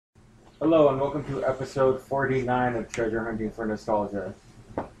Hello and welcome to episode 49 of Treasure Hunting for Nostalgia,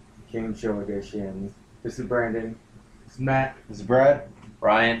 Gameshow edition. This is Brandon. This is Matt. This is Brad.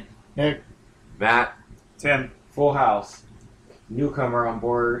 Ryan. Nick. Matt. Tim. Full house. Newcomer on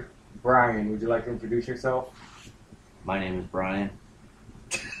board. Brian, would you like to introduce yourself? My name is Brian.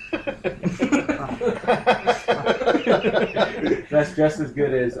 That's just as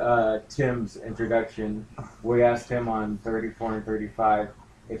good as Tim's introduction. We asked him on 34 and 35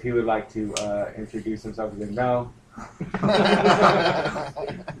 if he would like to introduce himself. He said no.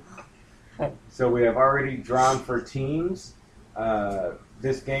 So we have already drawn for teams.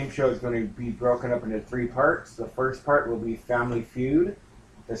 This game show is going to be broken up into 3 parts. The first part will be Family Feud.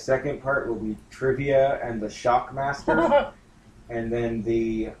 The second part will be Trivia and the Shockmaster. And then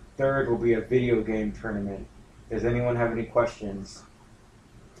the third will be a video game tournament. Does anyone have any questions?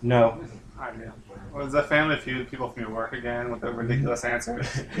 No. I do. Was that Family Feud people from your work again with the ridiculous answers?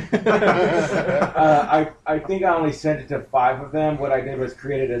 I think I only sent it to 5 of them. What I did was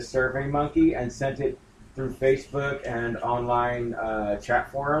created a survey monkey and sent it through Facebook and online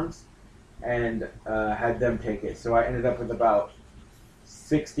chat forums and had them take it. So I ended up with about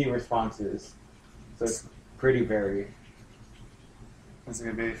 60 responses. So it's pretty varied. Is it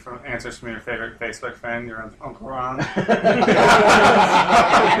going to be from answers from your favorite Facebook friend, your Uncle Ron?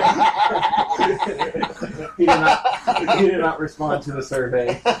 He did not respond to the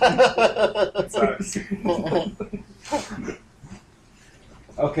survey. Sucks.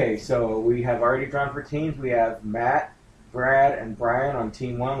 Okay, so we have already drawn for teams. We have Matt, Brad, and Brian on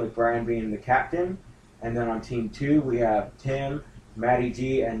team 1, with Brian being the captain. And then on team 2, we have Tim, Matty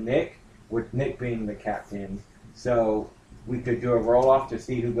G, and Nick, with Nick being the captain. So we could do a roll-off to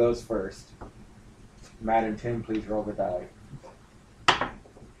see who goes first. Matt and Tim, please roll the die.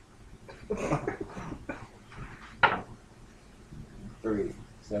 3.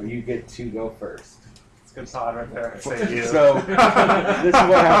 So you get to go first. It's a good thought right there. Say you. So, this is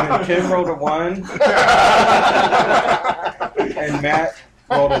what happened. Tim rolled a 1, and Matt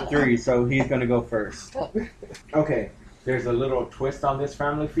rolled a 3, so he's going to go first. Okay, there's a little twist on this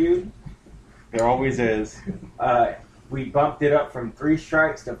Family Feud. There always is. We bumped it up from 3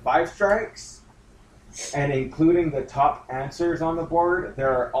 strikes to 5 strikes. And including the top answers on the board, there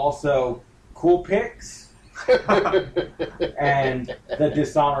are also cool picks and the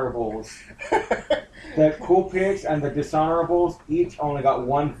dishonorables. The cool picks and the dishonorables each only got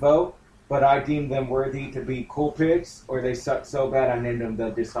 1 vote, but I deemed them worthy to be cool picks, or they sucked so bad I named them the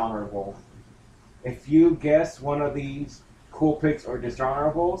dishonorable. If you guess one of these cool picks or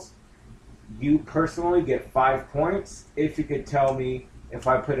dishonorables, you personally get 5 points if you could tell me if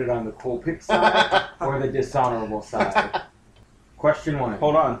I put it on the cool pick side or the dishonorable side. Question 1.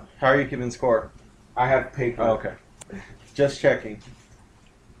 Hold on. How are you keeping score? I have paper. Oh, okay. Just checking.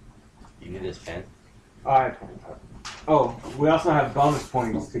 You need this pen? We also have bonus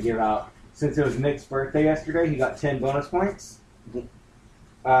points to give out. Since it was Nick's birthday yesterday, he got 10 bonus points.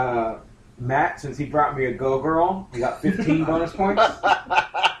 Matt, since he brought me a Go Girl, he got 15 bonus points.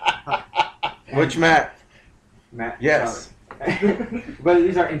 Which Matt? Matt. Yes. But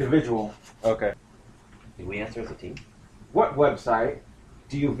these are individual. Okay. Did we answer as a team? What website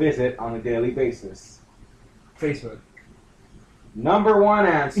do you visit on a daily basis? Facebook. Number 1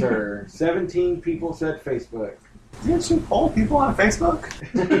 answer. 17 people said Facebook. Didn't you poll people on Facebook?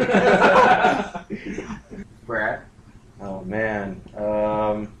 Brad. Oh, man.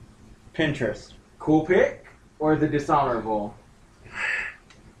 Pinterest. Cool pick or the dishonorable?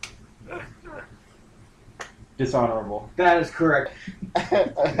 Dishonorable. That is correct.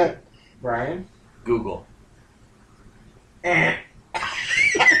 Brian? Google.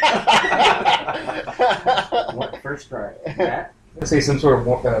 What first strike? Matt? Let's say some sort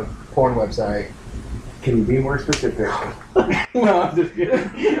of porn website. Can you be more specific? No, I'm just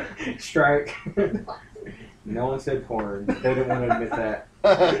kidding. Strike. No one said porn. They didn't want to admit that.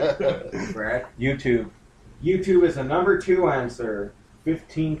 Brad? YouTube. YouTube is the number 2 answer.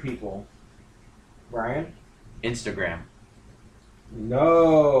 15 people. Brian? Instagram.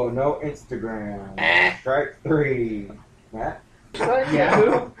 No Instagram. Strike 3. Matt?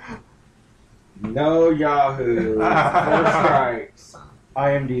 Yahoo. No Yahoo. 4 strikes.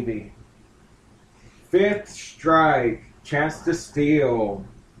 IMDb. 5th strike. Chance to steal.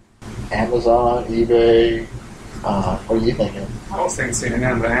 Amazon, eBay. What are you thinking? I was thinking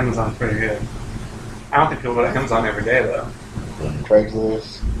CNN, but Amazon's pretty good. I don't think people go to Amazon every day, though.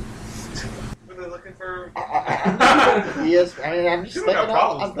 Craigslist. What are they looking for? Yes, I mean, I'm just People thinking got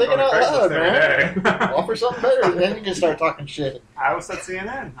problems I'm thinking out Craigslist loud, every man. day. Offer something better, and then you can start talking shit. I always said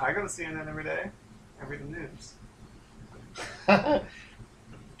CNN. I go to CNN every day. I read the news.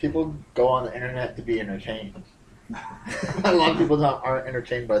 People go on the internet to be entertained. A lot of people aren't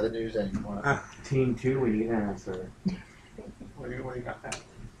entertained by the news anymore. Team 2, we need an answer. What do you got now?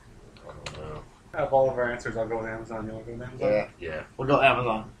 I don't know. Out of all of our answers, I'll go with Amazon. You want to go with Amazon? Yeah, Yeah. we'll go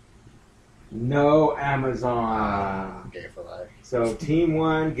Amazon. No Amazon. Gay for life. So Team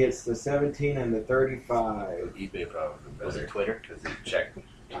 1 gets the 17 and the 35. eBay probably would be Was better. it Twitter? Because they check.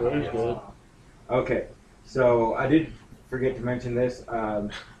 Twitter's good. Okay, so I did forget to mention this.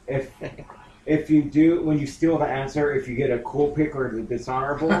 If you do, when you steal the answer, if you get a cool pick or the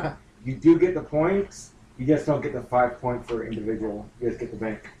dishonorable, you do get the points. You just don't get the 5 point for individual. You just get the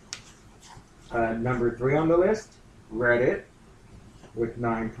bank. Number 3 on the list, Reddit, with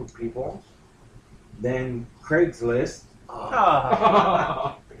 9 people. Then Craigslist.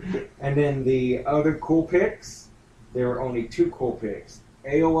 Oh. And then the other cool picks, there were only 2 cool picks.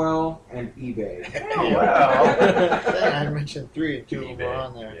 AOL and eBay. Oh, wow. I mentioned 3 and 2 were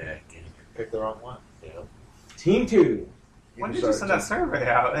on there. Yeah. Pick the wrong one. Yeah. Team 2. When did you send that survey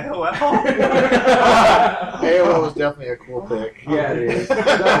out? AOL? AOL was definitely a cool pick. Yeah, it is.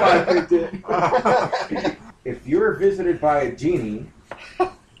 That's why I picked it. If you were visited by a genie,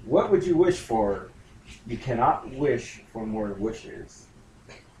 what would you wish for? You cannot wish for more wishes.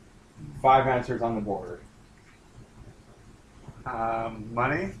 5 answers on the board.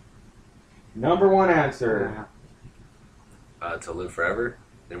 Money? Number 1 answer. To live forever?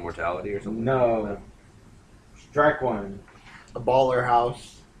 Immortality or something? No. Strike 1. A baller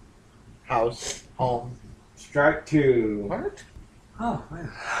house. Home. Strike 2. What? Oh, man.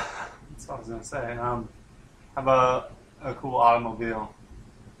 That's what I was going to say. How about a cool automobile?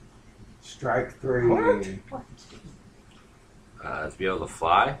 Strike 3. What? To be able to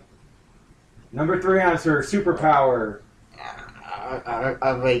fly? Number 3 answer. Superpower.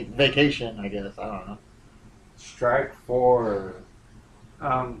 A vacation, I guess. I don't know. Strike 4.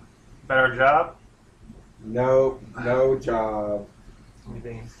 Better job? Nope. No job.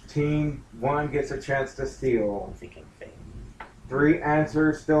 Anything? Team 1 gets a chance to steal. I'm thinking fame. 3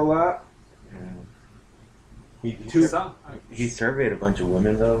 answers still up. He surveyed a bunch of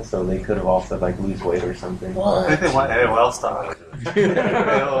women though, so they could have all said like lose weight or something. I think they want AOL stock.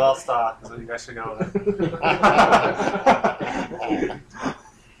 AOL stock is what you guys should go with.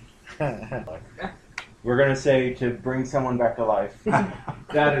 We're gonna say to bring someone back to life.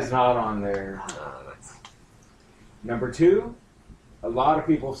 That is not on there. Number 2, a lot of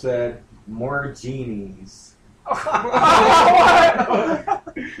people said more genies.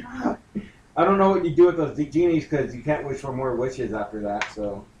 I don't know what you do with those genies because you can't wish for more wishes after that.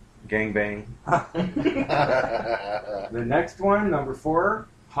 So, Gangbang. the next one, number 4,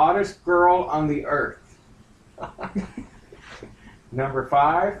 hottest girl on the earth. Number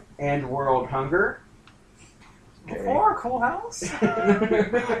 5, end world hunger. Before Cool House?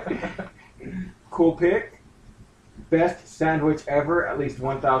 Cool pick. Best sandwich ever, at least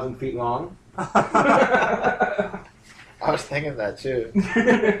 1,000 feet long. I was thinking that too.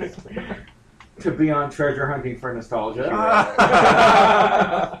 To be on treasure hunting for nostalgia.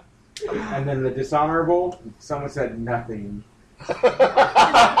 And then the dishonorable, someone said nothing.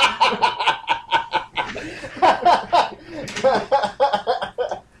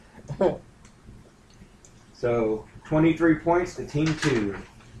 So 23 points to Team 2.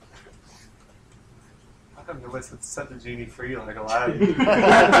 How come nobody set the genie free like Aladdin?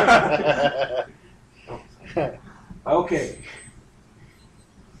 Okay.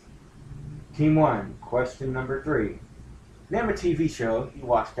 Team 1, question number 3. Name a TV show you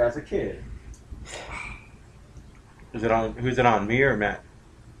watched as a kid. Is it on? Who's it on? Me or Matt?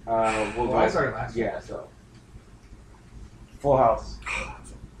 I started last Yeah, so. Full House.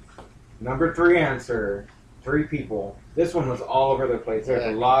 Number 3 answer. 3 people. This one was all over the place. There's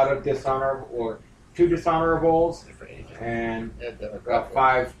a lot of dishonorable, or 2 dishonorables, and about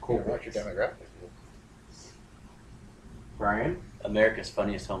 5 cool What's your picks. demographic? Brian? America's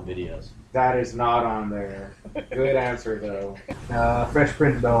Funniest Home Videos. That is not on there. Good answer, though. Fresh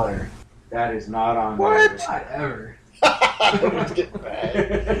Prince of Bel-Air. That is not on What? Whatever. Let's get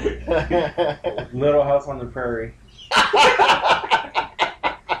back. Little House on the Prairie.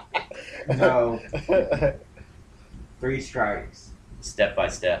 No. 3 strikes. Step by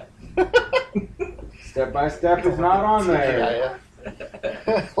Step. Step by Step is not on there.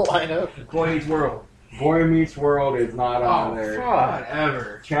 Yeah. Line up. Boy Meets World. Boy Meets World is not on there.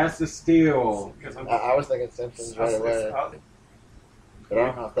 Whatever. Chance to Steal. I was thinking Simpsons right away. But I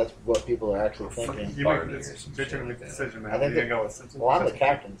don't know if that's what people are actually thinking. You make this bitch make the decision, man. I think You're gonna go with Simpsons. Well, I'm the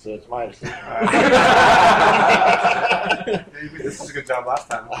captain, so it's my decision. You did such a good job last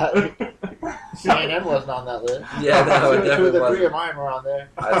time. CNN wasn't on that list. Yeah, no, it two of definitely the three wasn't. of mine were on there.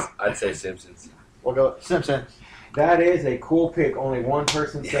 I'd say Simpsons. We'll go Simpsons. That is a cool pick. Only one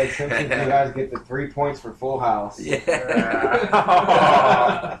person said Simpsons. You guys get the 3 points for Full House. Yeah.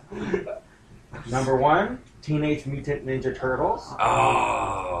 Number 1, Teenage Mutant Ninja Turtles.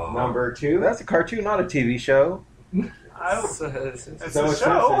 Oh. Number 2, That's a cartoon, not a TV show. It's So a it's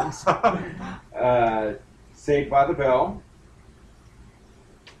show. Saved by the Bell.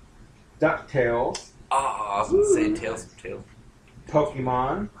 DuckTales. Oh, I was going to say Tails.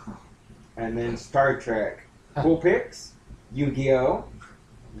 Pokemon. And then Star Trek. Cool picks. Yu-Gi-Oh!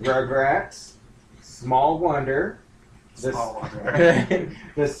 Rugrats. Small Wonder. Small Wonder.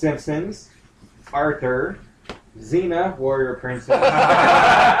 The Simpsons. Arthur. Xena, Warrior Princess.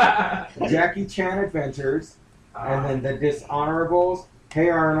 Jackie Chan Adventures. And then the Dishonorables. Hey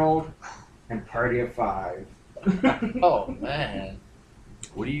Arnold. And Party of 5. Oh man,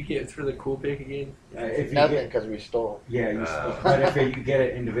 What do you get for the cool pick again? If you nothing get, because we stole. yeah, but if you get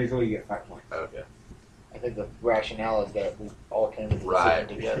it individually, you get 5 points. Okay. I think the rationale is that we all came to the Right.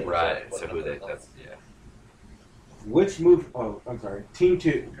 decision together. Right. So So who they? That's yeah. Which movie? Oh, I'm sorry. Team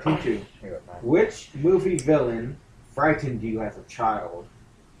 2. Team 2. Which movie villain frightened you as a child?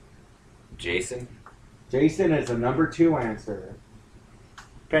 Jason. Jason is the number 2 answer.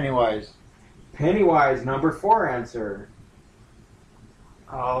 Pennywise. Pennywise, number 4 answer.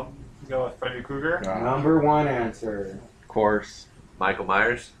 I'll go with Freddy Krueger. Number 1 answer. Of course. Michael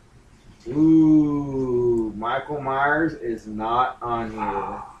Myers. Ooh, Michael Myers is not on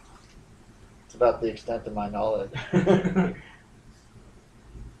here. It's about the extent of my knowledge.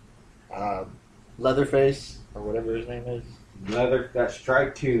 Leatherface or whatever his name is. That's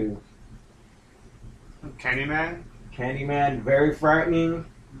strike 2. Candyman. Candyman, very frightening.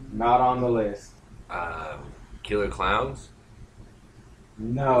 Not on the list. Killer Clowns.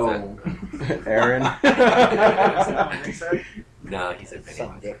 No. Aaron. Is that what you said? No, he said Something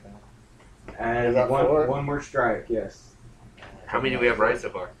Pennywise. different. And Is that 4? one more strike, yes. How many do we have right so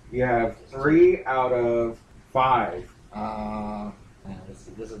far? You have 3 out of 5. Man,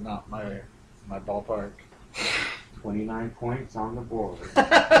 this is not my ballpark. 29 points on the board.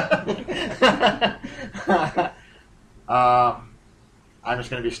 I'm just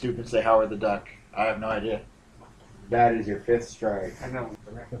gonna be stupid and say Howard the Duck. I have no idea. That is your 5th strike. I know.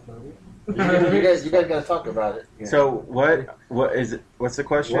 You guys gotta talk about it. Yeah. So what is it? What's the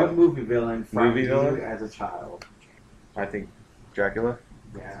question? What movie villain frightened Movie villain? you as a child? I think Dracula.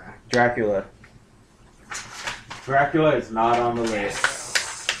 Yeah. Dracula. Dracula is not on the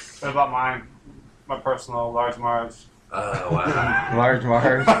list. What about mine? My personal Large Mars. Oh wow. Large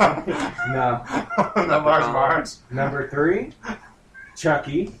Mars. No. Not Large Mars. Number 3,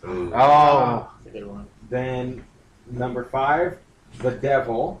 Chucky. Ooh. Oh. That's a good one. Then number 5, the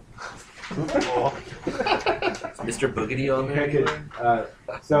Devil. Mr. Boogedy on there.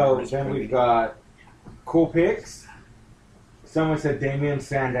 So then we've got cool picks. Someone said Damien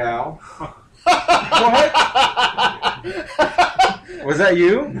Sandow. Was that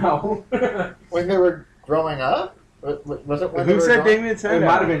you? No. When they were growing up? Was it when they Who were said growing- Damien It Sandow?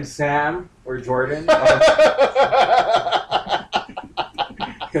 might have been Sam or Jordan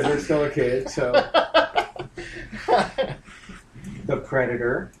because they're still a kid. So the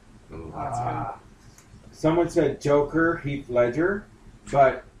Predator. Ooh. Someone said Joker, Heath Ledger,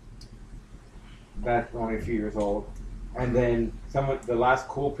 but that's only a few years old. And then the last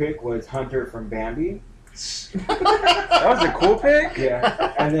cool pick was Hunter from Bambi. That was a cool pick.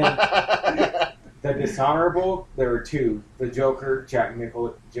 Yeah. And then the Dishonorable, there were 2. The Joker, Jack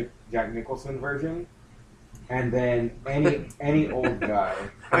Nicholson version. And then any old guy.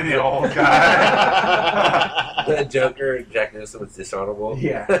 Any old guy. The Joker, Jack Nicholson was dishonorable.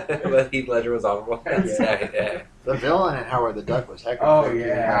 Yeah. But Heath Ledger was honorable. Yeah. The villain in Howard the Duck was heck of Oh, a good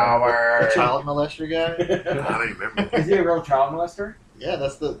yeah. dude. Howard. The child molester guy? I don't even remember. Is he a real child molester? Yeah,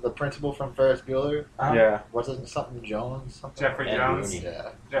 that's the principal from Ferris Bueller. Yeah. What's his something Jones? Something? Jeffrey Jones. Yeah.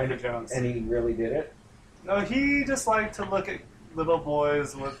 Jeffrey Jones. And he really did it? No, he just liked to look at little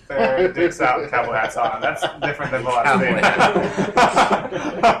boys with their dicks out and cowboy hats on. That's different than molesting.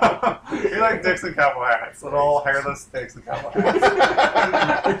 He liked dicks and cowboy hats. Little hairless dicks and cowboy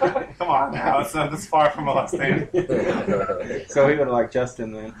hats. Come on now. It's not this far from molesting. So he would have liked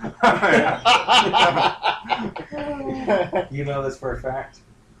Justin then. You know this for a fact?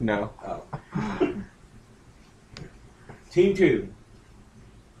 No. Oh. Team 2.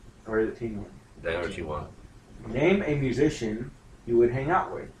 Or is it Team 1? They know what you want. Name a musician you would hang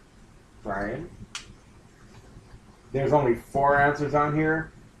out with. Brian? There's only 4 answers on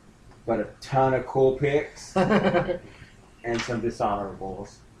here, but a ton of cool picks and some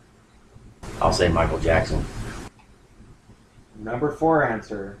dishonorables. I'll say Michael Jackson. Number 4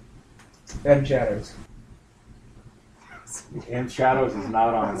 answer. M Shadows. M Shadows is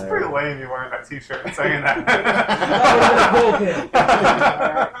not on That's there. pretty lame you wearing that t-shirt and saying that.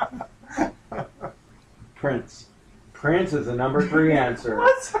 Prince. Prince is the number 3 answer.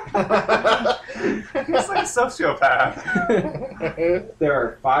 What? He's like a sociopath. There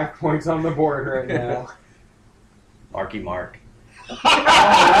are 5 points on the board right now. Marky Mark. Oh,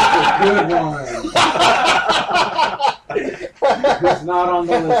 that's a good one. It's not on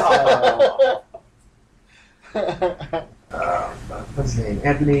the list. What's his name?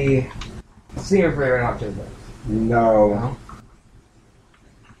 Anthony. Singer for Red Hot Chili Peppers. No. No.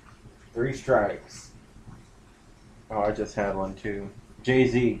 3 strikes. Oh, I just had one too.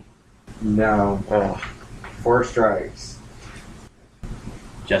 Jay-Z. No. Oh. 4 strikes.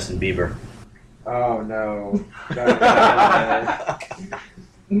 Justin Bieber. Oh no. A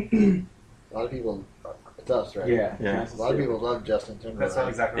lot of people. It's us, right? Yeah. Yeah. A lot of people love Justin That's Timberlake.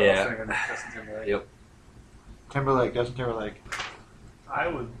 exactly what I Yeah. was thinking. Justin Timberlake. Yep. Justin Timberlake. I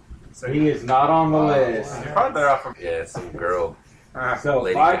would say He is not on the list. you're probably better off from. Yeah, some girl. So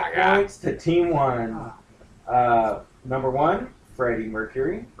Lady 5 Gaga. points to Team 1. Number 1, Freddie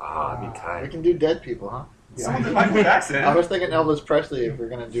Mercury. Ah, I'd be We tied. can do dead people, huh? Someone did Michael Jackson. I was thinking Elvis Presley if we're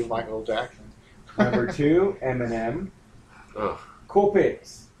gonna do Michael Jackson. Number 2, Eminem. Oh, Cool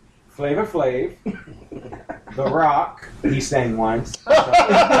picks. Flavor Flav. The Rock. He sang once.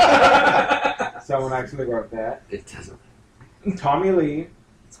 Someone actually wrote that. it doesn't. Tommy Lee.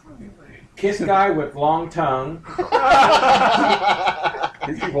 Kiss guy with long tongue.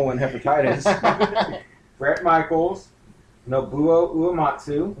 These people win hepatitis. Bret Michaels. Nobuo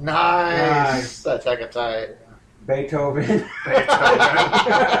Uematsu. Nice. That's heck of tight. Beethoven.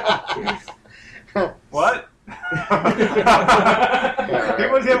 What? He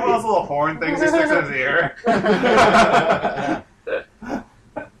was getting one of those little horn things he sticks in his ear.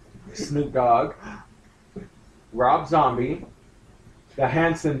 Snoop Dogg. Rob Zombie. The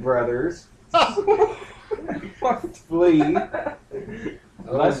Hanson Brothers. Flea.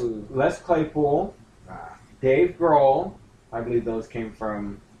 Les Claypool. Dave Grohl. I believe those came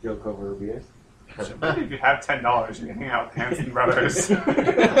from Joe Covarrubias. Maybe if you have $10, you can hang out with the Hanson brothers. You could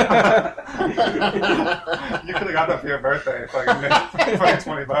have got that for your birthday. Fucking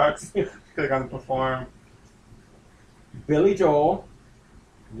 $20. You could have gone to perform. Billy Joel.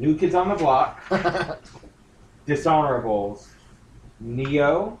 New Kids on the Block. Dishonorables.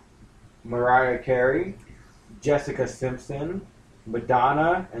 Neo. Mariah Carey. Jessica Simpson.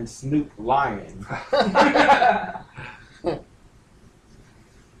 Madonna. And Snoop Lion.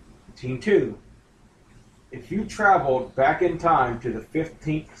 Team 2. If you traveled back in time to the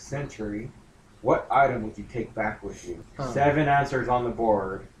 15th century, what item would you take back with you? 7 answers on the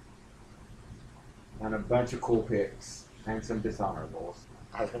board. And a bunch of cool picks. And some dishonorables.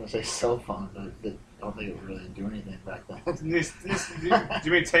 I was gonna say cell phone, but I don't think it would really do anything back then. Do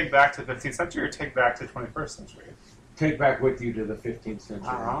you mean take back to the 15th century or take back to 21st century? Take back with you to the 15th century.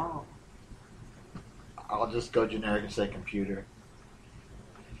 Oh. I'll just go generic and say computer.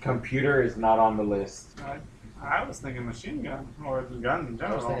 Computer is not on the list. I was thinking machine gun or the gun in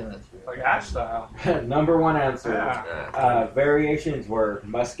I was thinking general. that too. Like Ash style. Number 1 answer. Yeah. Variations were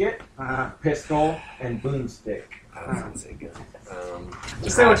musket, pistol, and boomstick. I was gonna say good.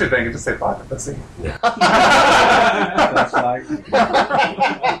 Just say what you're thinking. Just say pocket pussy. Flashlight.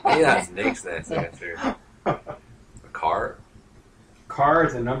 Maybe that's Nick's next answer. A car? Car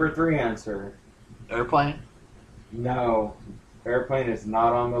is a number 3 answer. Airplane? No. Airplane is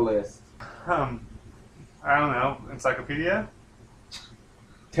not on the list. I don't know. Encyclopedia?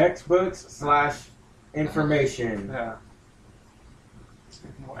 Textbooks / information. Yeah.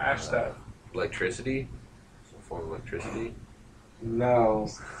 More Ash stuff. Electricity? Some form of electricity? No.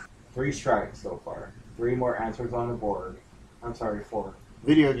 3 strikes so far. 3 more answers on the board. I'm sorry, 4.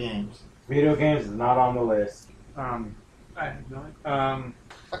 Video games. Video games is not on the list. I have no idea.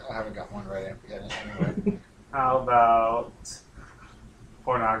 I haven't got one right yet anyway. How about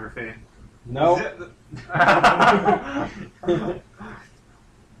pornography? No. Is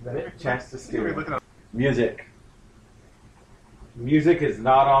it- Chance to You're steal. looking up. Music. Music is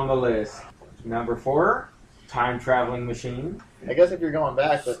not on the list. Number 4, time traveling machine. I guess if you're going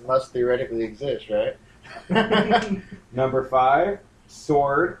back, that must theoretically exist, right? Number 5,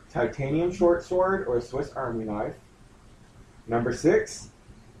 sword, titanium short sword or Swiss Army knife. Number 6,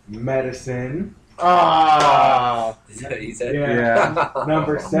 medicine. Ah! Is that what you said? Yeah.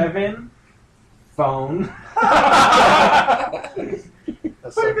 Number 7, phone.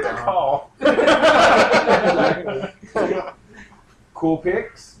 That's What are so you gonna dumb. call? Cool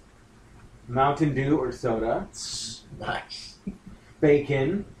picks. Mountain Dew or soda. Nice.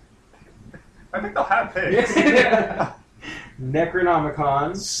 Bacon. I think they'll have pigs.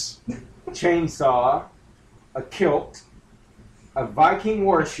 Necronomicon. Chainsaw. A kilt. A Viking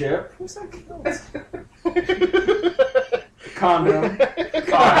warship. Who's that killed? Condom.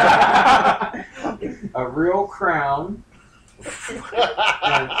 A real crown.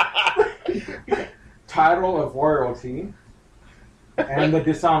 And title of royalty. And the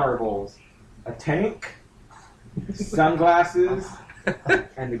dishonorables. A tank. Sunglasses.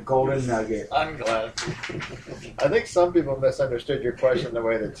 And a golden nugget. Sunglasses. I think some people misunderstood your question the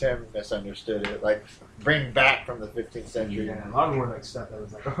way that Tim misunderstood it. Like, bring back from the 15th century. Yeah, a lot more like stuff that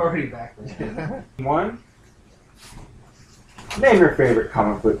was like already back then. One. Name your favorite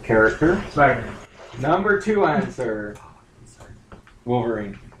comic book character. Spider-Man. Number 2 answer.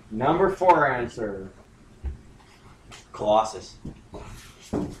 Wolverine. Number 4 answer. Colossus.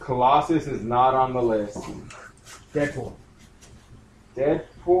 Colossus is not on the list. Deadpool.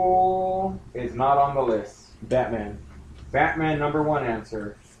 Deadpool is not on the list. Batman. Batman, number 1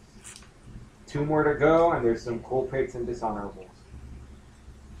 answer. 2 more to go, and there's some cool picks and dishonorables.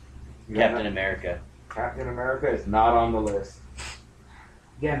 You got Captain no- America. Captain America is not on the list.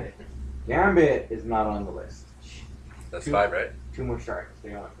 Gambit. Gambit is not on the list. That's 5, right? 2 more strikes.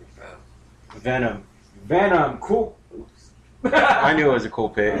 Stay on it. Venom. Venom, cool. Oops. I knew it was a cool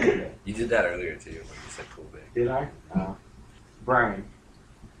pick. You did that earlier too when you said cool big. Did I? Brian.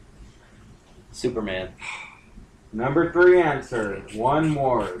 Superman. Number 3 answer. 1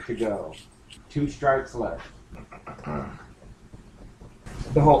 more to go. 2 strikes left.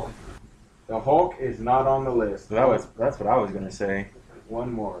 The Hulk. The Hulk is not on the list. That's what I was gonna say.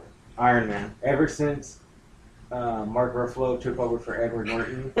 1 more. Iron Man. Ever since Mark Ruffalo took over for Edward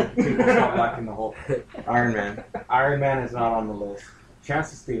Norton, people stopped liking the Hulk. Iron Man. Iron Man is not on the list.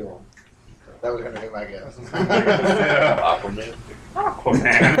 Chance to steal. That was going to be my guess. Aquaman.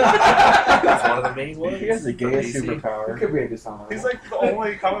 Aquaman. That's one of the main ones. He has the gayest DC. It superpower. could be a dishonorable. He's like the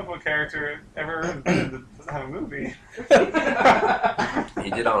only comic book character ever invented that doesn't have a movie. He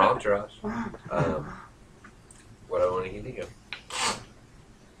did on Entourage. What I want to think of.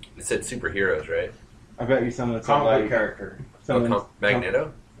 It said superheroes, right? I bet you someone said comic book like character. someone,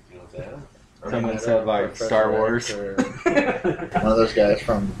 Magneto? You know what I'm saying? someone said like Star Wars. Or one of those guys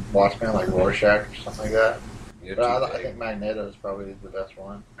from Watchmen, like Rorschach or something like that. You're But too I big. think Magneto is probably the best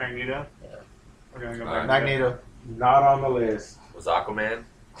one. Magneto? Yeah. We're going to go Alright. Magneto. Not on the list. Was Aquaman?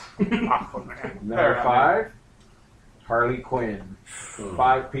 Aquaman. Number 5, Harley Quinn.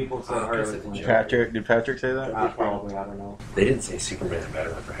 5 people said Oh, I guess Harley it's Quinn. Jack. Did Patrick say that? Probably, I don't know. They didn't say Superman better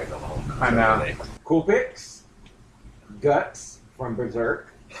than for heck of a long time. I know. They- Cool picks. Guts from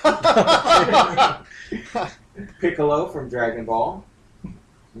Berserk. Piccolo from Dragon Ball.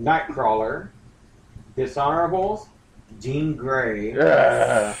 Nightcrawler. Dishonorables. Jean Grey.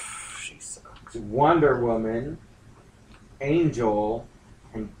 Yeah. She sucks. Wonder Woman. Angel.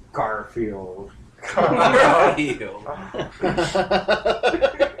 And Garfield. Why do Ew.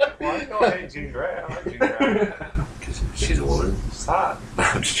 I hate Jean Grey? I like Jean Grey. 'Cause she's a woman. It's hot.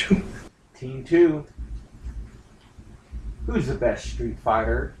 I'm just joking. Team 2. Who's the best Street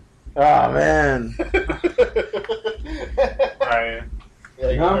Fighter? Oh man. Right.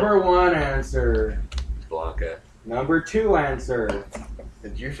 Yeah, Number 1 answer. Blanca. Number 2 answer.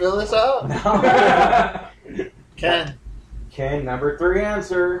 Did you fill this out? No. Ken. Ken, number 3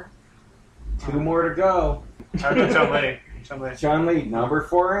 answer. 2 more to go. Chun-Li. Chun-Li. Chun-Li, number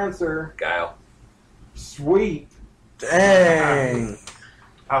 4 answer. Guile. Sweet. Dang.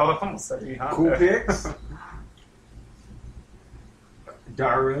 I almost said he Cool picks.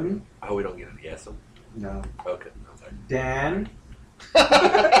 Darun. Oh, we don't get to guess them? No. Okay. I'm sorry. Dan.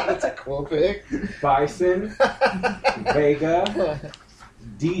 That's a cool pick. Bison. Vega.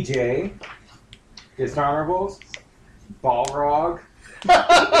 DJ. Dishonorables. Balrog.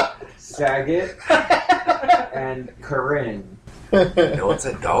 Saget. And Corinne. No one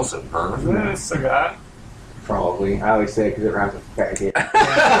said Dawson, huh? This guy. Probably. I always say it because it rhymes with faggot.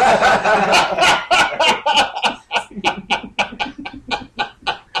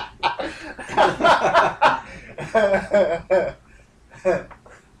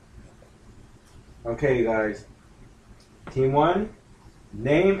 Okay, you guys. Team 1,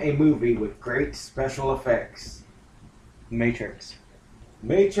 name a movie with great special effects. Matrix.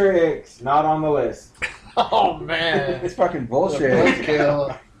 Matrix, not on the list. Oh man. It's fucking bullshit.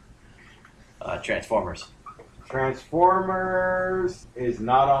 Buzzkill. Transformers. Transformers is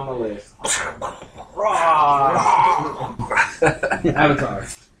not on the list. Avatar.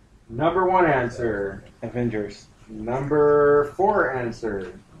 Number 1 answer. Avengers. Number 4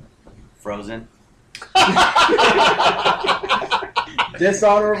 answer. Frozen.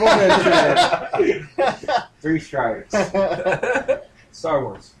 Dishonorable mention. 3 strikes. Star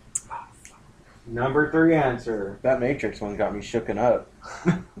Wars. Number 3 answer. That Matrix one got me shooken up.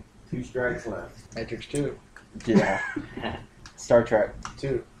 2 strikes left. Matrix 2. Yeah. Star Trek.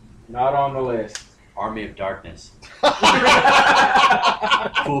 2. Not on the list. Army of Darkness.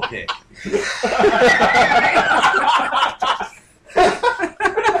 Cool pick.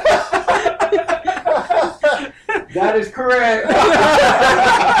 That is correct.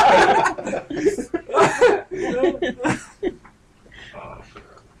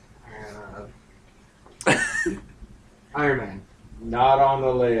 Iron Man. Not on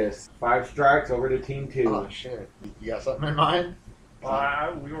the list. 5 strikes over to Team 2. Oh, shit. You got something in mind?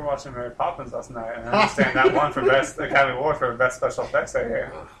 Well, we were watching Mary Poppins last night, and I understand that won for Best Academy Award for Best Special Effects right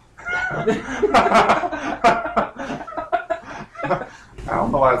here. I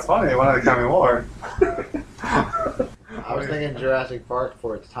don't know why it's funny. It won an Academy Award. I was thinking Jurassic Park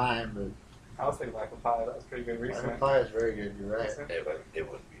for its time, but I was thinking Michael Pye. That was pretty good Michael recent. Pye is very good. You're right. It wouldn't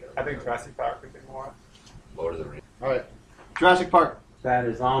be. I think Jurassic Park would be more. Lord of the Rings. All right. Jurassic Park. That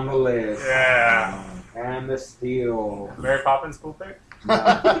is on the list. Yeah. And the steal. Mary Poppins, cool pick.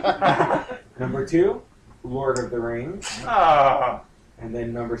 Number 2, Lord of the Rings. Oh. And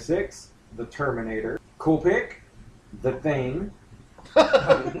then number 6, The Terminator. Cool pick. The Thing.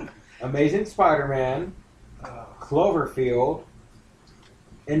 Amazing Spider-Man. Cloverfield.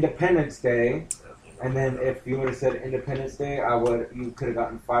 Independence Day. And then if you would have said Independence Day, you could have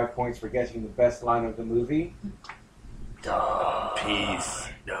gotten 5 points for guessing the best line of the movie. Peace.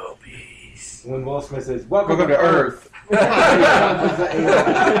 No peace. When Will Smith says, Welcome Welcome to Earth.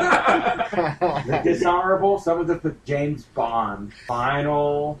 The dishonorable, someone to put James Bond.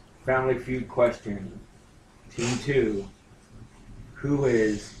 Final Family Feud question. Team 2. Who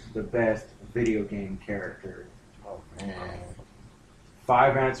is the best video game character? Oh, man.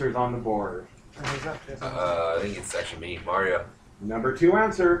 5 answers on the board. I think it's actually me, Mario. Number 2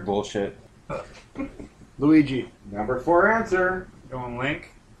 answer. Bullshit. Luigi. Number 4 answer. Going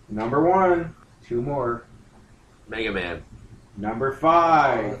Link. Number 1. 2 more. Mega Man. Number Oh,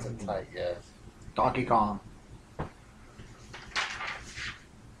 5. that's a tight guess. Donkey Kong.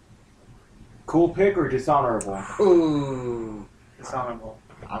 Cool pick or dishonorable? Ooh. Dishonorable.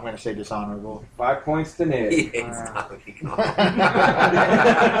 I'm going to say dishonorable. 5 points to He Nick. hates Donkey Kong.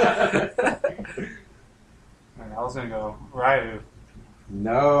 And I was going to go Ryu.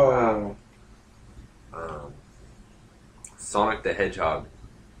 No. Sonic the Hedgehog.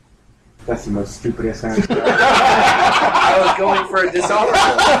 That's the most stupidest answer. I was going for a dishonorable.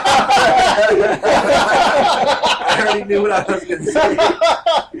 I already knew what I was going to say.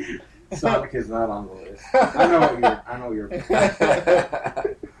 Sonic is not on the list. I know what you're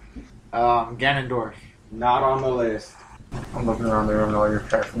Ganondorf. not on the list. I'm looking around the room at all your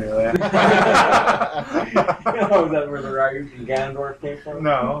paraphernalia. Oh, is that where the Ryu and Ganondorf came from?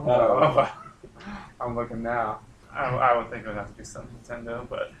 No. Oh. I'm looking now. I would think it would have to be some Nintendo,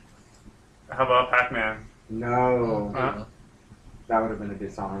 but how about Pac-Man? No. Huh? That would have been a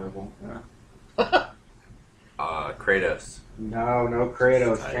dishonorable. Kratos. No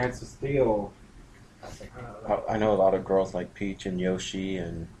Kratos. Tight. Chance to steal. I know a lot of girls like Peach and Yoshi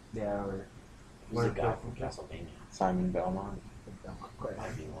and Yeah, or Who's the guy from Castlevania? Simon Belmont.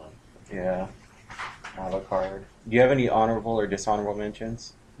 Might be one. Yeah. Alucard. Do you have any honorable or dishonorable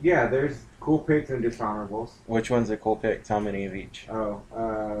mentions? Yeah, there's cool picks and dishonorables. Which one's a cool pick? How many of each? Oh,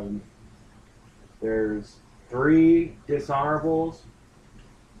 there's 3 dishonorables,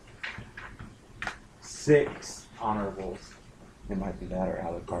 6 honorables. It might be that or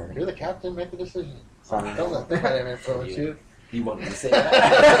Alucard. You're the captain. Make the decision. Simon Don't Belmont. let them influence you. You wanted to say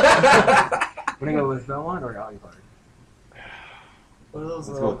that? I'm gonna go with Belmont or Alucard. What are those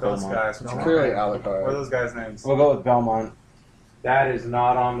Let's little go with ghost Belmont. guys? It's clearly What are Alucard. those guys' names? We'll go with Belmont. That is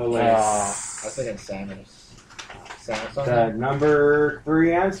not on the list. I was thinking Samus. Samus on The there? number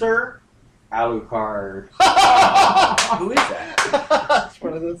 3 answer, Alucard Who is that? It's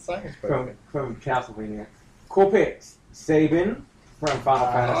one of those science books. from Castlevania. Cool picks: Sabin from Final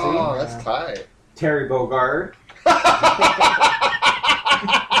Oh, Fantasy, that's tight. Terry Bogard,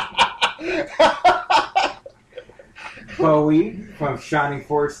 Bowie from Shining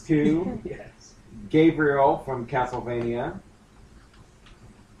Force 2, Yes. Gabriel from Castlevania.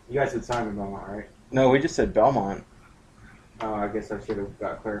 You guys said Simon Belmont, right? No, we just said Belmont. Oh, I guess I should have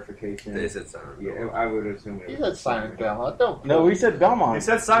got clarification. They said Simon. Yeah, I would assume He it said was. Simon Belmont. Don't. No, we said He Belmont.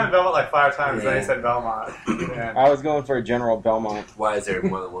 said Simon Belmont like 5 times, then Yeah. he said Belmont. Yeah. I was going for a general Belmont. Why is there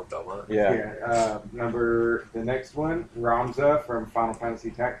more than one Belmont? Yeah. The next one, Ramza from Final Fantasy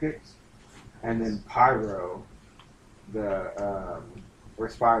Tactics. and then Pyro, or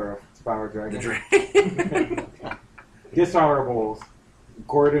Spyro Dragon. Dishonorables,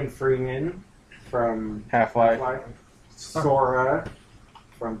 Gordon Freeman from Half-Life. Sora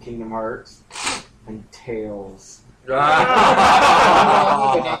from Kingdom Hearts, and Tails. But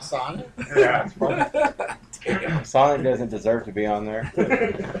not Sonic? Yeah. Sonic doesn't deserve to be on there.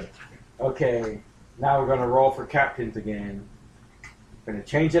 Okay, now we're gonna roll for captains again. We're gonna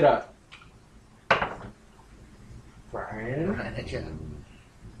change it up. Brian,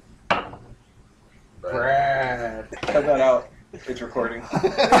 Brad. Cut that out. It's recording.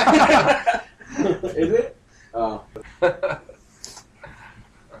 Is it? Oh.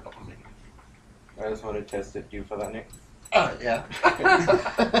 I just want to test it. Do you feel that, Nick? Oh, yeah.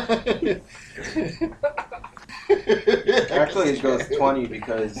 Actually, it goes 20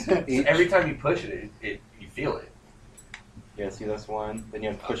 because each... Every time you push it, you feel it. Yeah, see, that's one. Then you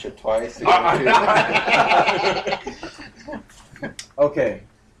have to push it twice. To get Okay.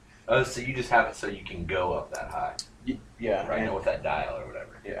 Oh, so you just have it so you can go up that high. Yeah. Right now with that dial or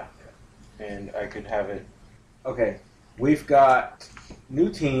whatever. Yeah. And I could have it... Okay. We've got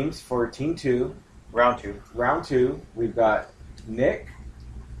new teams for Team 2. Round 2. Round 2, we've got Nick,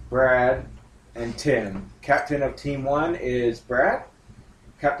 Brad, and Tim. Captain of Team 1 is Brad.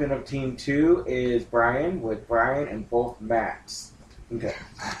 Captain of Team 2 is Brian, with Brian and both Max. Okay.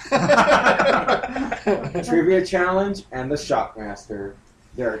 Trivia Challenge and the Shockmaster.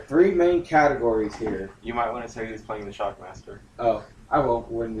 There are 3 main categories here. You might want to say who's playing the Shockmaster. Oh, I will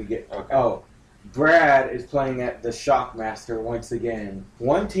when we get... Okay. Oh, Brad is playing at the Shockmaster once again.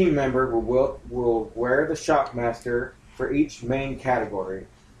 One team member will wear the Shockmaster for each main category.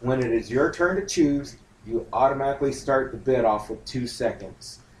 When it is your turn to choose, you automatically start the bid off with 2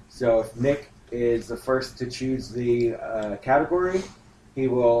 seconds. So if Nick is the first to choose the category, he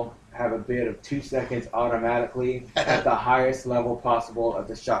will have a bid of 2 seconds automatically at the highest level possible of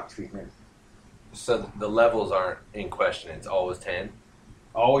the shock treatment. So the levels aren't in question. It's always 10.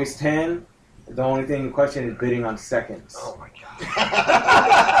 Always 10. The only thing in question is bidding on seconds. Oh my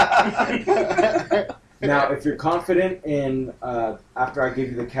god. Now, if you're confident in, after I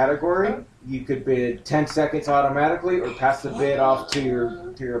give you the category, you could bid 10 seconds automatically or pass the bid off to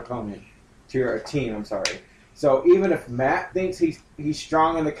your opponent, to your team, I'm sorry. So even if Matt thinks he's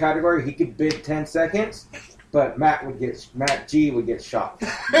strong in the category, he could bid 10 seconds, but Matt G would get shocked. I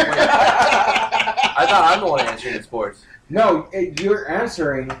thought I'm the one answering in sports. No, you're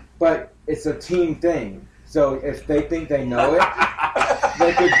answering, but it's a team thing. So if they think they know it,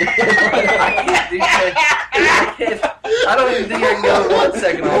 they could. I don't even think I can go 1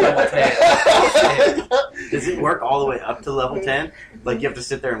 second on level 10. Does it work all the way up to level 10? Like you have to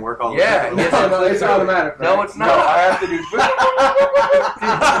sit there and work all the way Yeah, up? yes, Oh, no, it's automatic. Right? No, it's not. No, I have to do...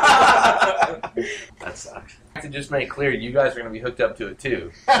 That sucks. To just make clear, you guys are going to be hooked up to it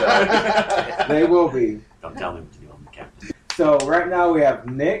too. So. They will be. Don't tell me what to do. I'm the captain. So right now we have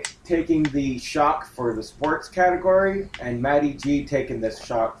Nick taking the shock for the sports category and Matty G taking the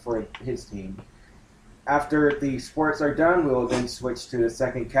shock for his team. After the sports are done, we will then switch to the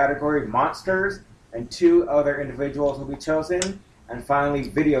second category, monsters, and 2 other individuals will be chosen. And finally,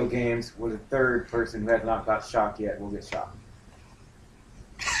 video games, where the third person who has not got shocked yet will get shocked.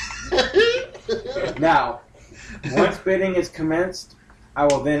 Now, once bidding is commenced, I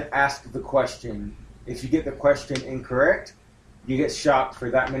will then ask the question. If you get the question incorrect, you get shocked for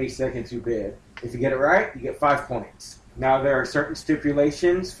that many seconds you bid. If you get it right, you get 5 points. Now, there are certain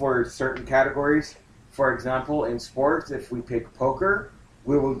stipulations for certain categories. For example, in sports, if we pick poker,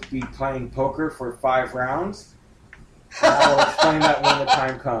 we will be playing poker for 5 rounds. And I will explain that when the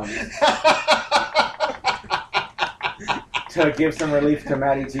time comes. To give some relief to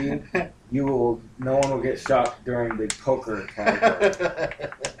Matty G, no one will get shocked during the poker category.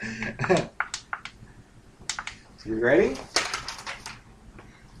 So you ready?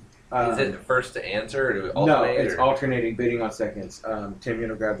 Is it first to answer or do we No, alternate? it's alternating bidding on seconds. Tim, you're going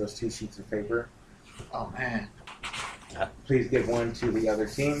to grab those 2 sheets of paper. Oh, man. Please give one to the other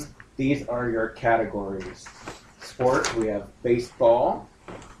team. These are your categories. Sport, we have baseball.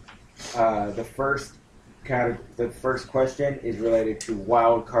 The first question is related to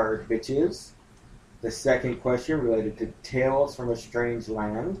wild card bitches. The second question related to Tales from a Strange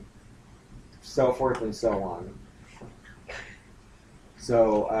Land. So forth and so on.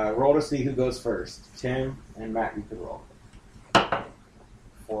 So roll to see who goes first. Tim and Matt, you can roll.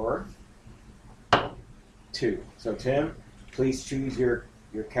 4, 2. So Tim, please choose your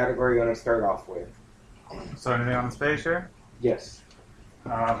category you're going to start off with. So anything on the space here? Yes.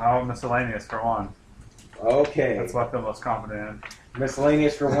 How about miscellaneous for 1? Okay. That's what I feel most confident in.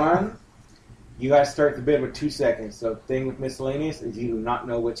 Miscellaneous for 1. You guys start the bid with 2 seconds. So the thing with miscellaneous is you do not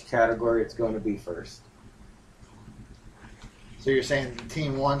know which category it's going to be first. So you're saying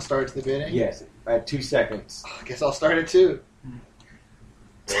Team 1 starts the bidding? Yes, at 2 seconds. I guess I'll start it too.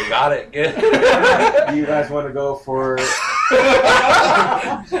 They got it. Good. Do you guys want to go for...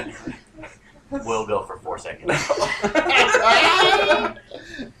 We'll go for 4 seconds.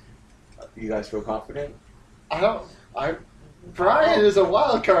 You guys feel confident? Brian is a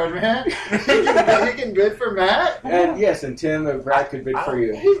wild card, man. He can bid for Matt. And yes, and Tim and Brad could bid for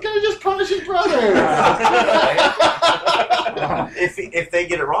you. He's gonna just punish his brother. If they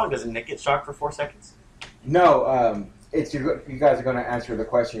get it wrong, doesn't Nick get shocked for 4 seconds? No, it's you guys are going to answer the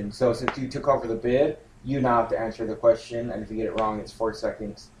question. So since you took over the bid, you now have to answer the question, and if you get it wrong, it's 4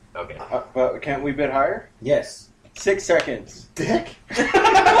 seconds. Okay. But can't we bid higher? Yes. 6 seconds. Dick.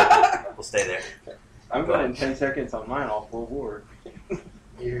 We'll stay there. I'm going 10 seconds on mine all full board. Have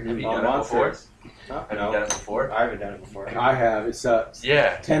you On done it before? monsters. Huh? Have No, you done it before? I haven't done it before. I have. It sucks.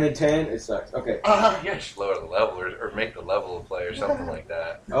 Yeah. 10 and 10, it sucks. Okay. You guys should lower the level or make the level of play or something like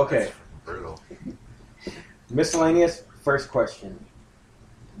that. Okay. That's brutal. Miscellaneous, first question.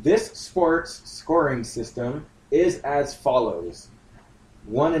 This sports scoring system is as follows.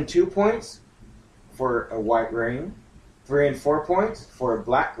 1 and 2 points for a white ring. 3 and 4 points for a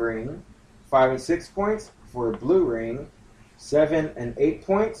black ring. 5 and 6 points for a blue ring. 7 and 8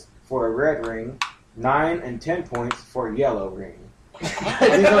 points for a red ring. 9 and 10 points for a yellow ring. These are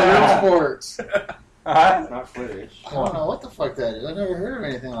real sports. It's not footage. I don't know what the fuck that is. I've never heard of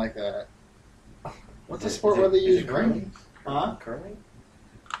anything like that. What's a sport where they use rings? Huh? Curling?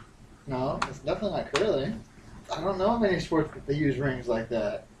 No, it's definitely not curling. I don't know of any sports that they use rings like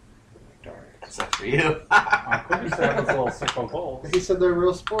that. That sucks for you. He said they're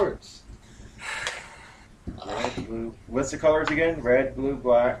real sports. Red, blue. What's the colors again? Red, blue,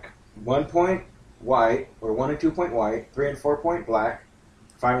 black. 1 point white, or 1 and 2 point white. 3 and 4 point black.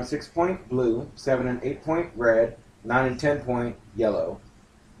 5 and 6 point blue. 7 and 8 point red. 9 and 10 point yellow.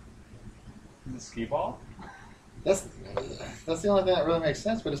 The skee ball? That's the only thing that really makes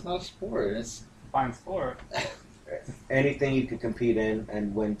sense, but it's not a sport. It's Fine sport. Anything you could compete in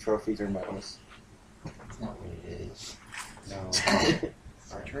and win trophies or medals. not what it is. No.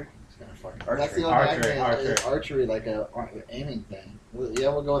 Archery? Archery. That's the only Archery. archery, like a aiming thing. Yeah,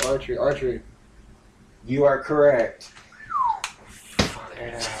 we'll go with archery. Archery. You are correct. You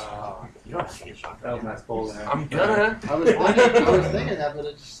don't have to get shocked. That was nice bowl there. I'm gonna. I was thinking that, but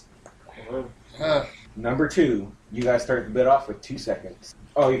it just. Number 2. You guys start the bid off with 2 seconds.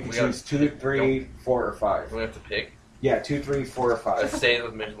 Oh, you can We got- choose 2, 3, 4, or 5. We have to pick. Yeah, 2, 3, 4, or Let's 5. stay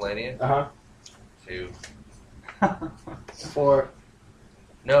with miscellaneous. Uh-huh. 2. 4.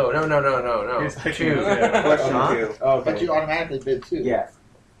 No. He's picking 2. Question Huh? 2. Okay. But you automatically bid 2. Yeah.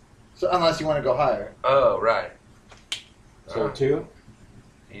 So unless you want to go higher, Oh, right. So 2.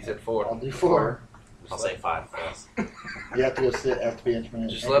 He's at 4. I'll do 4. I'll say 5 first. You have to go sit. Have to be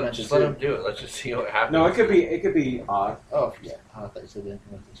instrumented. Just let him do it. Let's just see what happens. No, it could be odd. Oh yeah, I thought you said the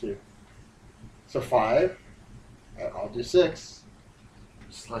incremental 2. So 5. I'll do 6.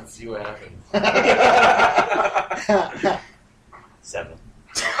 Just let's see what happens. 7.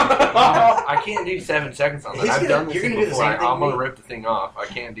 I can't do 7 seconds on that. He's I've gonna- done this you're thing gonna do the before. same thing I'm to gonna me. rip the thing off. I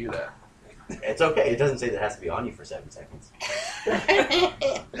can't do that. It's okay. It doesn't say that it has to be on you for 7 seconds.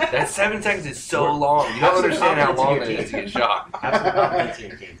 That 7 seconds is so long. You don't Have some understand how long confidence it in is to your get shocked. Have some confidence in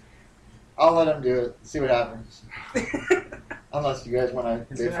your team. I'll let him do it. See what happens. Unless you guys want to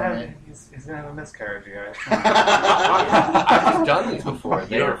He's bid gonna for have me. he's gonna have a miscarriage, you guys. I've just done these before.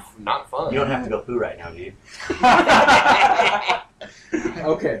 They are not fun. You don't have to go poo right now, do you?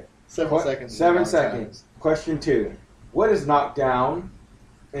 Okay. 7 seconds. is a 7 long time. seconds. Question 2. What is knocked down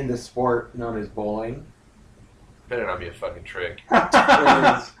in the sport known as bowling? Better not be a fucking trick. With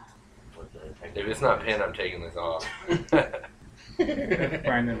the If it's not pin, I'm taking this off.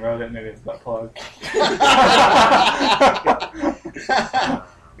 Brandon wrote it and it is butt plug.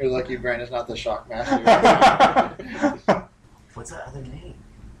 You're lucky Brandon's not the shock master. What's that other name?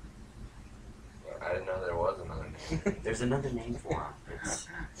 I didn't know there was another name. There's another name for him. It's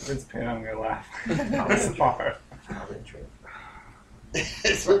If it's pin, I'm gonna laugh. It's It's far. another trick.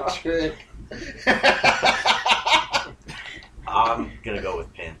 It's a trick. I'm gonna go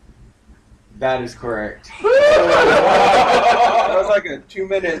with pin. That is correct. That was like a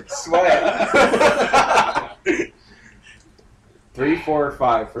 2-minute sweat. 3, 4, or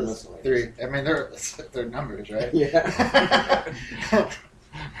 5 for miscellaneous. 3. I mean, they're numbers, right? Yeah.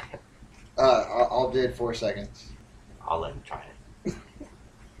 I'll bid 4 seconds. I'll let him try it. Do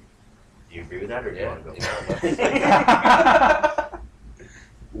you agree with that, or do you Yeah, want to go? yeah.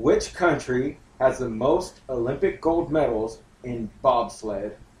 Which country has the most Olympic gold medals in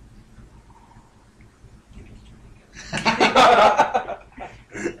bobsled?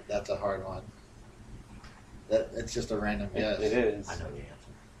 That's a hard one. It's just a random guess. It is. I know the answer.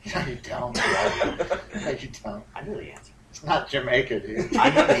 No, you don't. No, you don't. I know the answer. It's not Jamaica, dude. I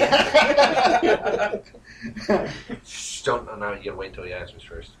know the answer. Shh, don't. No, you gotta wait until he answers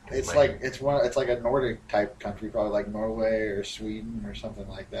first. It's like it's a Nordic type country, probably like Norway or Sweden or something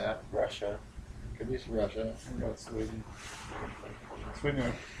like that. Russia. Could be Russia. I'm going to Sweden.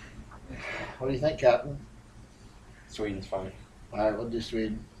 Sweden. What do you think, Captain? Sweden's fine. All right, we'll do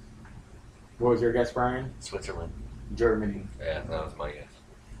Sweden. What was your guess, Brian? Switzerland. Germany. Yeah, that was my guess.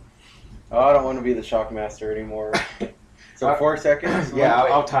 Oh, I don't want to be the shock master anymore. So 4 seconds? Yeah,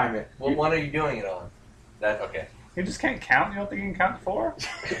 I'll time it. What one are you doing it on? That okay. You just can't count? You don't think you can count to 4?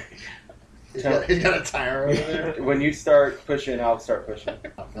 He's got a timer over there. When you start pushing, I'll start pushing. I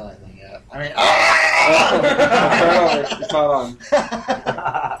don't feel anything yet. I mean, It's not on.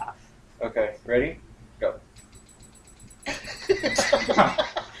 Okay, ready? Go.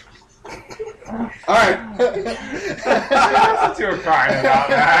 All right. That's what you were crying about,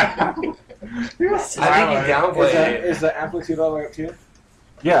 man. He was I smiling. think he downplayed it. Is the amplitude all the way up to you?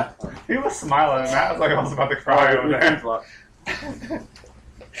 Yeah. He was smiling. Matt was like I was about to cry over there.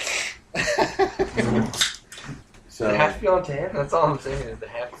 So It has to be on 10. That's all I'm saying. Is it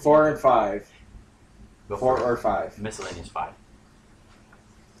has to be. 4 and 5. Go 4 for or it. 5. Miscellaneous 5.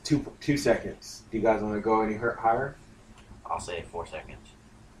 2 seconds. Do you guys want to go any higher? I'll say 4 seconds.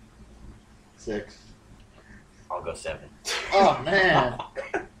 6. I'll go 7. Oh man.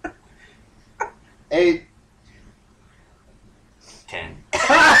 8. 10. You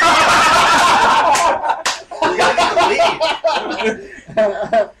gotta get the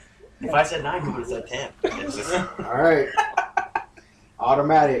lead. If I said 9, he would have said 10. It's just, All right.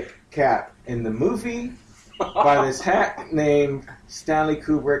 Automatic cap. In the movie by this hack named Stanley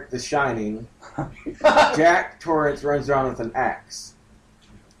Kubrick, The Shining, Jack Torrance runs around with an axe.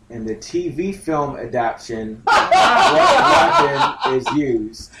 In the TV film adaptation, what weapon is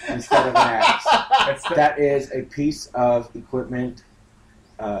used instead of an axe? That is a piece of equipment,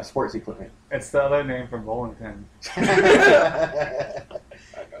 sports equipment. It's the other name for bowling pin.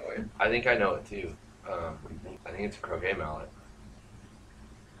 I think I know it too. I think it's a croquet mallet.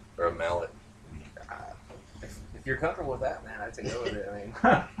 Or a mallet. If you're comfortable with that, man, I'd say go with it. I mean,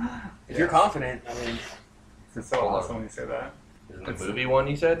 if you're confident, I mean. It's so awesome when you say that. Isn't the movie one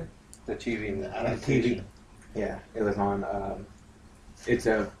you said? The TV. TV. Yeah, it was on. It's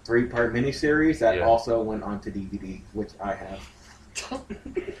a 3-part miniseries that also went on to DVD, which I have.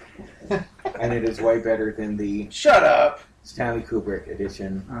 And it is way better than the Shut up! Stanley Kubrick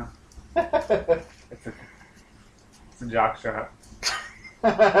edition. It's a jock strap.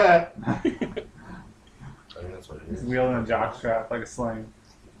 I think that's what it He's is. wielding a jock strap like a sling.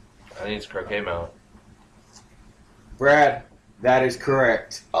 I think it's croquet mallet. Brad, that is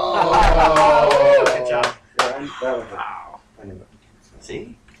correct. Oh, good job. Yeah, that was Wow. I knew it.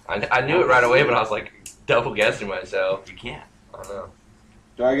 See? I knew it right away, but I was like double guessing myself. You can't. I don't know.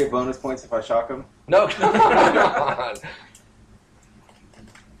 Do I get bonus points if I shock him? No, come on.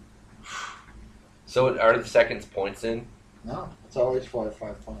 So are the seconds points in? No, it's always 5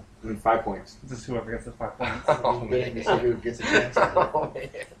 points. I mean, 5 points. Just whoever gets the 5 points. Oh, I'm bidding to see man. who gets a chance. At it. Oh,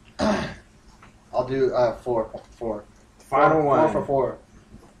 man. I'll do 4. Final 4 one. for 4.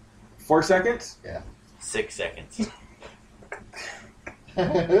 4 seconds? 6 seconds.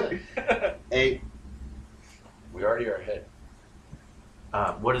 8. We already are ahead.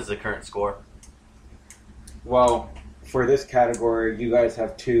 What is the current score? Well, for this category, you guys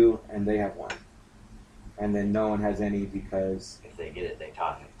have 2 and they have 1. And then no one has any because... If they get it, they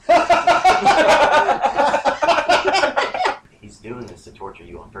tie. He's doing this to torture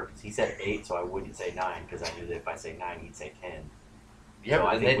you on purpose. He said 8, so I wouldn't say 9, because I knew that if I say 9, he'd say 10. Yeah, So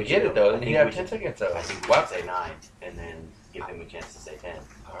I but think they we get should- it though. I Then think you have we 10 should- seconds though. I think we What? should say 9, and then give him a chance to say 10.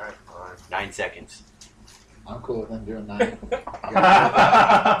 Alright. 9 seconds. I'm cool with them doing 9.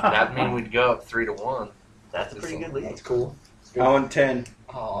 That mean we'd go up 3-1. That's a pretty good lead. That's cool. I won 10.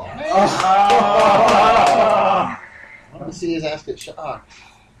 Oh, man. Oh. I want to see his ass get shocked.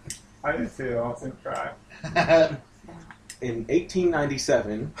 I did too. I was going to cry. In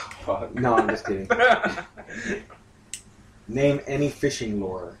 1897... Fuck. No, I'm just kidding. Name any fishing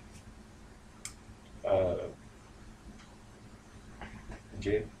lure.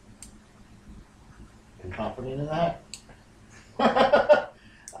 Jig. Confident in that? I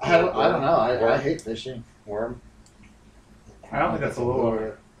don't know. I hate fishing. Worm. I don't think that's a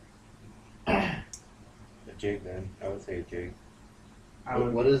lure. A jig then. I would say a jig.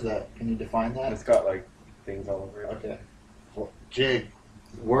 What is that? Can you define that? It's got like things all over it. Okay. Well, jig.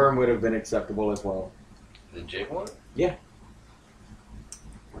 Worm would have been acceptable as well. The jig one? We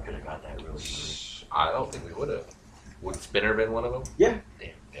could have got that really early. I don't think we would have. Would spinner been one of them? Yeah. Damn,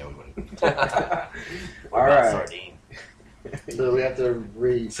 yeah, we wouldn't. What All about right. sardine? So we have to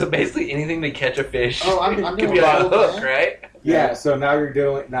read. So basically, anything to catch a fish Oh, I'm could doing be on a the whole hook, thing. right? Yeah, so now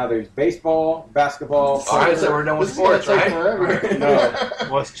there's baseball, basketball. All right, so we're done with This is gonna sports, take right? forever.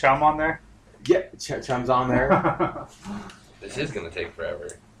 No. Was Chum on there? Yeah, Chum's on there. This is going to take forever.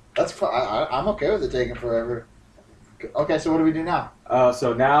 That's fine. I'm okay with it taking forever. Okay, so what do we do now?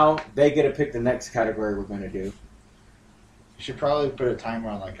 So now they get to pick the next category we're going to do. You should probably put a timer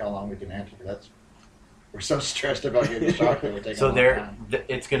on like how long we can answer. We're so stressed about getting shocked that we're taking a So long they're time.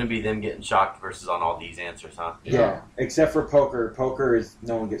 it's going to be them getting shocked versus on all these answers, huh? Yeah, except for poker. Poker is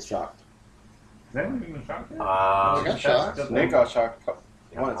no one gets shocked. Is anyone even shocked yet? I got shocked. Nick got shocked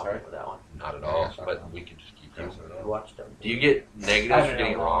once, I'll right? go with that one. Not at Yeah, all, shock but one. we could just keep You using it. watched them. Do you get I negatives for don't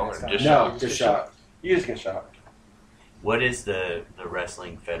getting it know. wrong or just No, shocked? just shocked. You just get shocked. What is the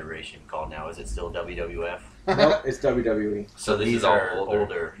wrestling federation called now? Is it still WWF? Nope, it's WWE. So this these is all are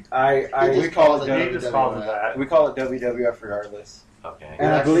older. I We just call call it it He just called it that. We call it WWF regardless. Okay.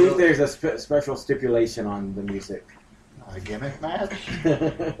 and I Yeah, believe actually- there's a special stipulation on the music. A gimmick match?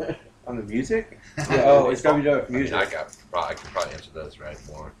 On the music? Yeah. Oh, it's WWF I mean, music. I could probably answer those right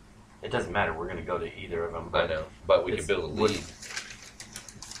more. It doesn't matter. We're going to go to either of them. I know, but we It's- could build a would- lead.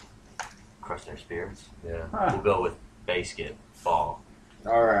 Crush their spirits. Yeah, We'll go with basket ball.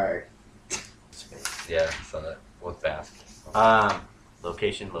 All right. Space. yeah, so that with fast.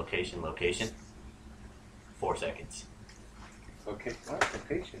 Location. 4 seconds. Okay. What?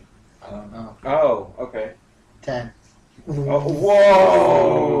 Location. I don't know. Oh, okay. 10. Oh,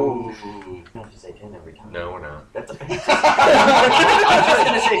 whoa! You have to say 10 every time. No, we're not. That's a I'm just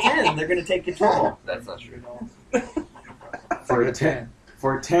going to say 10. They're going to take control. That's not true.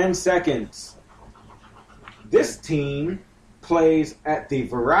 For 10 seconds. This team plays at the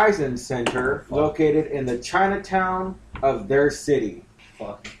Verizon Center located in the Chinatown of their city.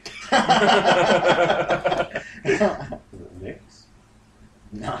 Fuck. Knicks?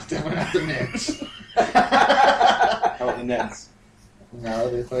 No, it's definitely not the Knicks. How about the Nets? No,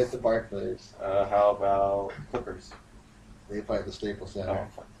 they play at the Barclays. How about Clippers? They play at the Staples Oh, Center.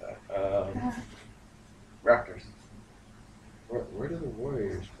 fuck that. Raptors. Where do the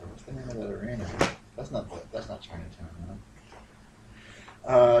Warriors play? What's the name of that arena? That's not Chinatown,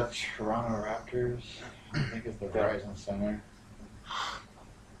 no. Toronto Raptors. I think it's the Verizon Center.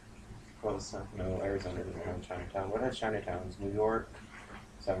 Close. No, Arizona doesn't have Chinatown. What has Chinatown? It's New York,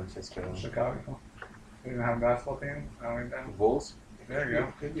 San Francisco. Chicago. We didn't have a basketball team. I don't think that. Bulls? There you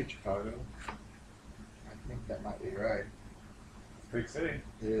go. Could be Chicago. I think that might be right. Big city.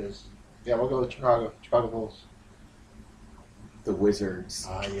 It is. Yeah, we'll go with Chicago. Chicago Bulls. The Wizards.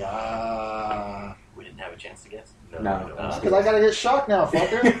 Yeah. We didn't have a chance to guess. No. Because I gotta get shocked now,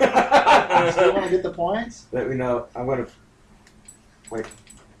 fucker. You still want to get the points? Let me know. I'm going to... Wait.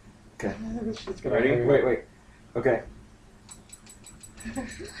 Okay. This shit's gonna Ready? hurt. Wait. Okay.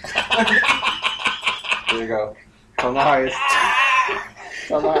 There you go. On the highest.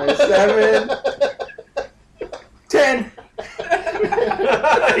 Come on, 7, 10.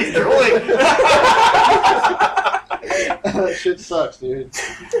 He's drooling. That shit sucks, dude.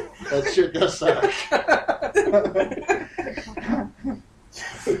 That shit does suck.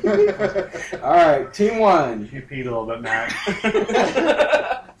 All right, team 1. You peed a little bit, Matt.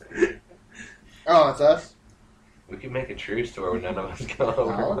 Oh, it's us? We could make a truce to where none of us go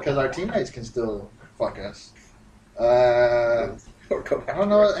over. Because our teammates can still fuck us. Or go back I don't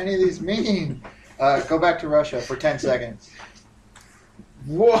know what any of these mean. Go back to Russia for 10 seconds.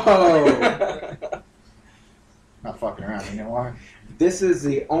 Whoa! Not fucking around anymore. This is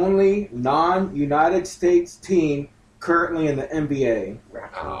the only non-United States team currently in the NBA.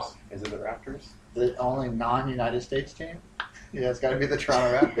 Raptors. Oh. Is it the Raptors? The only non-United States team? Yeah, it's got to be the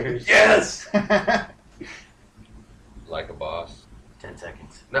Toronto Raptors. Yes! Like a boss. 10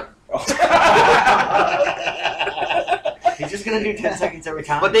 seconds. No. He's just going to do 10 seconds every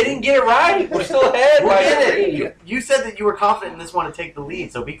time. But they didn't get it right. We're still ahead. We by get it. 3. You said that you were confident in this one to take the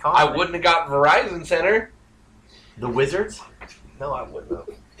lead, so be I confident. wouldn't have got Verizon Center. The Wizards? No, I wouldn't have.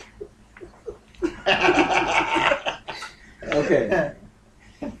 Okay,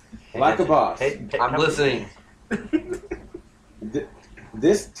 like a boss. I'm listening.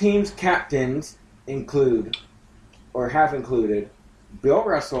 This team's captains include, or have included, Bill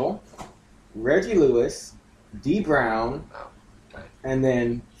Russell, Reggie Lewis, D. Brown, Oh, okay. and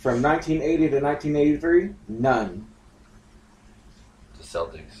then from 1980 to 1983, none.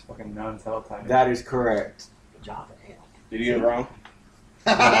 Celtics. Fucking non-tell time. That is correct. Good job, man. Did you get it wrong?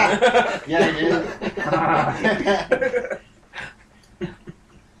 Yeah, you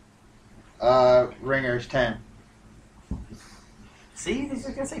did. Ringers 10. See, he's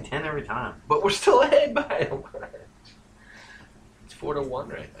just gonna say 10 every time. But we're still ahead by a lot. It's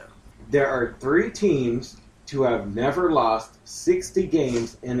 4-1 right now. There are 3 teams to have never lost 60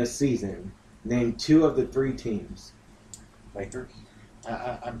 games in a season. Name 2 of the 3 teams. Lakers?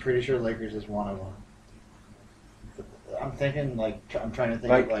 I'm pretty sure Lakers is one of them. I'm thinking I'm trying to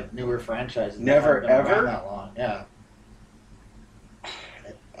think Like, of newer franchises. that never, haven't been around ever? that long. Yeah.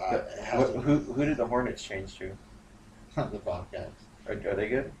 It has to- Who did the Hornets change to? the Bobcats. Are they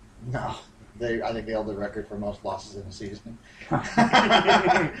good? No, I think they held the record for most losses in a season. Well,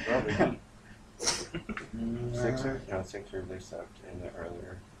 the Heat. Sixers? No, Sixers, they sucked in the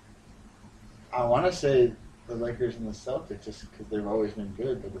earlier. I want to say the Lakers and the Celtics just because they've always been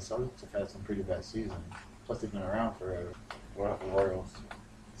good, but the Celtics have had some pretty bad seasons. Plus, they've been around forever. What about the Royals?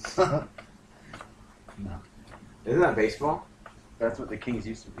 No. Isn't that baseball? That's what the Kings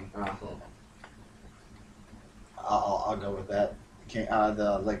used to be. I'll go with that.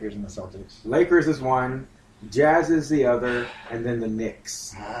 The Lakers and the Celtics. Lakers is one, Jazz is the other, and then the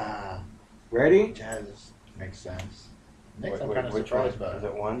Knicks. Ready? Jazz makes sense. Knicks, Wait, I'm kind of which surprised one? by. Is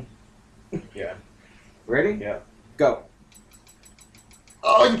it one? Yeah. Ready? Yeah. Go.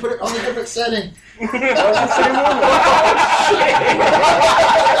 Oh, you put it on a different setting.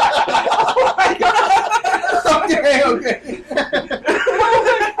 Okay.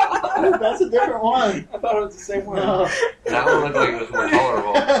 That's a different one. I thought it was the same one. No. That one looked like it was more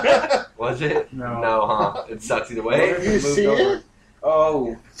tolerable. Was it? No. No, huh? It sucks either way. You see it?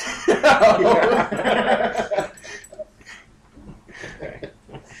 Oh.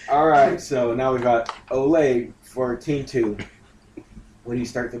 All right, so now we got Olay for Team 2. What do you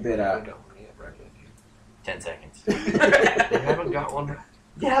start the bid at? 10 seconds. They haven't got one.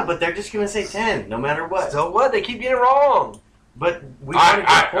 Yeah, but they're just gonna say 10, no matter what. So what? They keep getting it wrong. But we All already right,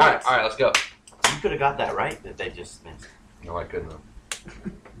 got all right, points. all right, let's go. You could have got that right that they just missed. No, I couldn't have.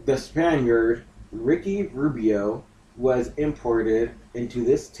 The Spaniard, Ricky Rubio, was imported into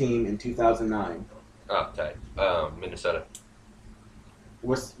this team in 2009. Oh, tight. Minnesota.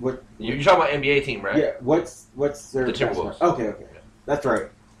 What? You're talking about NBA team, right? Yeah. What's their The best Timberwolves. one? Okay. That's right.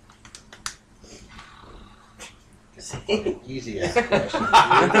 Easy ass question.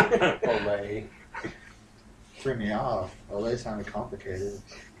 Olay. Threw me off. Oh, they sounded complicated.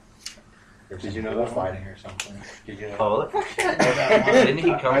 Did you know that that one? fighting or something? Did you know? Oh, look. Didn't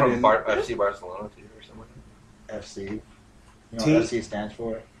he come I from didn't. FC Barcelona too, or something? FC. You know Team- what FC stands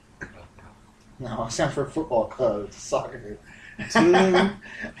for? No, it stands for football club. It's soccer. Team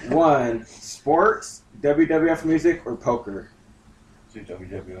 1: sports, WWF music, or poker. Do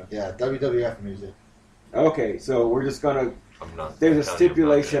WWF. Yeah, WWF music. Okay, so we're just gonna. I'm not. There's a telling you, I'm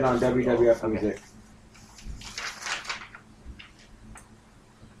not stipulation on gonna- WWF Okay. music.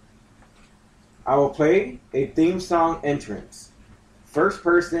 I will play a theme song entrance. First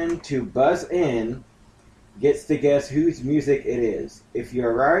person to buzz in gets to guess whose music it is. If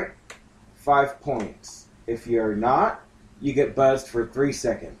you're right, 5 points. If you're not, you get buzzed for 3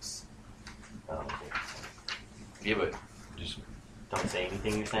 seconds. Oh, Yeah, but just don't say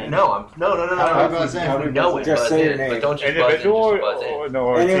anything you're saying. no. No. How about saying- We know it. Just Buzz say your in, name. but don't just Individual buzz in. Just buzz in. no,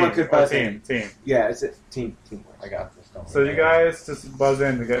 or Anyone team, could or buzz team. Yeah, it's a team. I got this. Don't So worry you about guys just buzz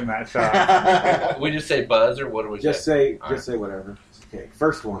in to get in that shot. it. We just say buzz, or what do we Just say? say, say whatever. Okay,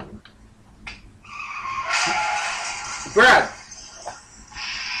 first one. Brad.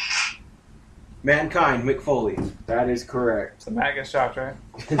 Mankind, Mick Foley. That is correct. So Matt gets shocked, right?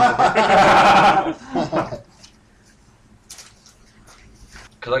 Because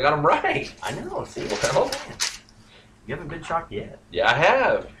I got them right. I know. See, Well, you haven't been shocked yet. yeah, I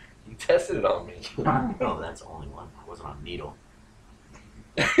have. You tested it on me. Oh, that's only one. I wasn't on needle.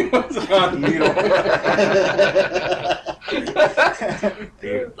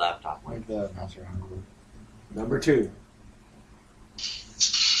 Big laptop one. Like the mouse around. Number 2. I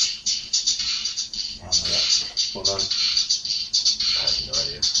don't know that. Hold on. I have no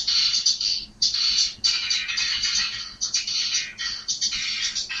idea.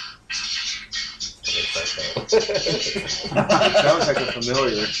 Sounds like a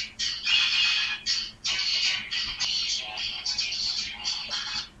familiar.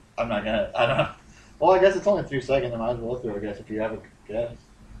 I'm not gonna. I don't know. Well, I guess it's only 3 seconds. I might as well through. I guess if you have a guess.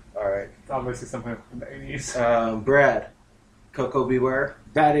 All right. It's obviously something from the 80s. Brad. Coco Beware.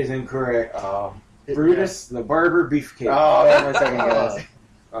 That is incorrect. Oh. Brutus the Barber Beefcake. Oh, that was my second guess.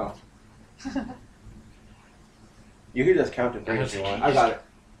 Oh. You can just count to 3 if you want. I got it.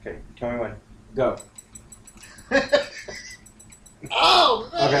 Okay, tell me when. Go. Oh,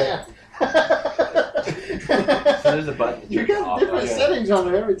 man! So there's a button. You got different settings on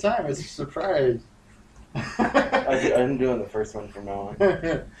there every time. It's a surprise. I'm doing the first one from now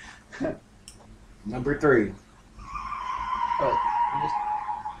on. Number 3.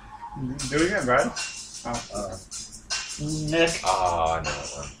 Do it again, Brad. Nick. Oh, I know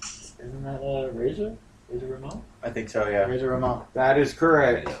that one. Isn't that Razor? Razor remote? I think so, yeah. Razor remote. That is I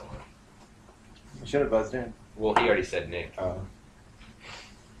correct. know that one. You should have buzzed in. Well, he already said Nick. Oh,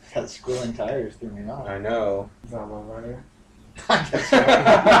 That squirreling tires threw me off. I know. Is that one runner?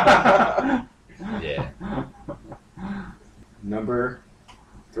 Yeah. Number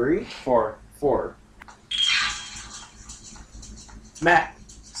 3? 4. 4. Matt.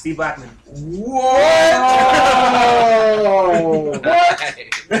 Steve Blackman. Whoa! That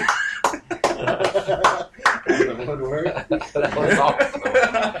was awesome.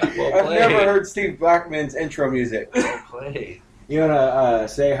 Well I've played. never heard Steve Blackman's intro music. Well played. You wanna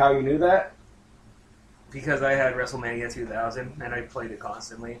say how you knew that? Because I had WrestleMania 2000 and I played it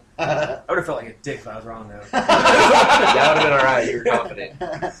constantly. I would have felt like a dick if I was wrong though. That would have been alright. You were confident.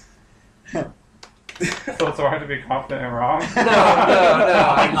 So it's hard to be confident and wrong.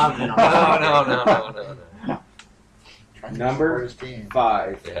 No. Number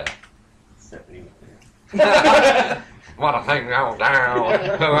 5. Yeah. 70. What a thing down. Who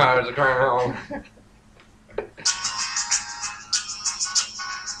has a crown?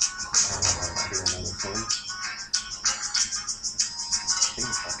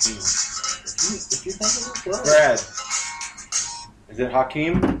 If you think of it, go. Brad. Is it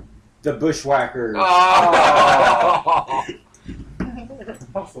Hakeem? The Bushwhackers. Oh!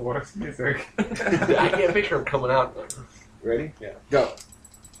 That's the worst music. I can't picture him coming out. Ready? Yeah. Go.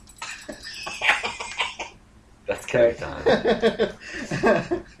 That's kind of time.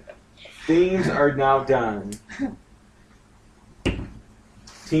 Themes are now done.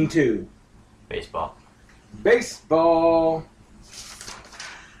 Team 2. Baseball. Baseball.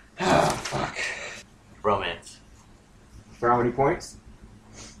 Oh, fuck. Romance. For how many points?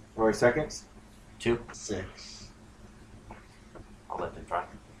 Or seconds? 2. 6. I'll let them try.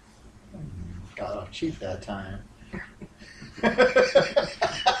 Got off cheap that time.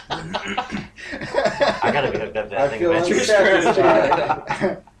 I gotta be hooked up to that I thing feel eventually.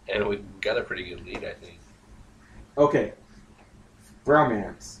 unsatisfied. And we got a pretty good lead, I think. Okay.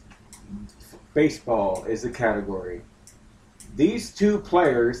 Romance. Baseball is the category. These 2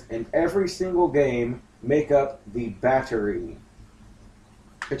 players in every single game make up the battery.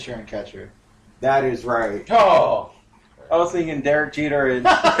 Pitcher and catcher. That is right. Oh! I was thinking Derek Jeter and...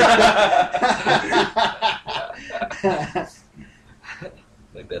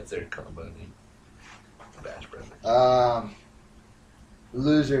 Like that's their combo name. Bash Brothers.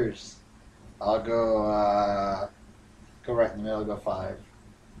 Losers. I'll go right in the middle. I'll go 5.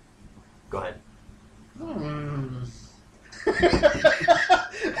 Go ahead.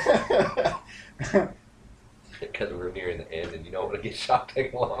 Because we're nearing the end and you don't want to get shot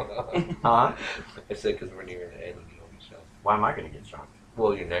taking long on. Huh? I said because we're nearing the end and you don't want to get shot. Why am I gonna get shocked?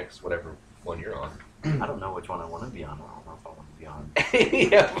 Well, your next, whatever one you're on. I don't know which one I want to be on. I don't know if I want to be on.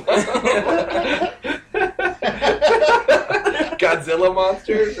 Godzilla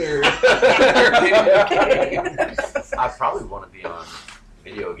monsters or I probably want to be on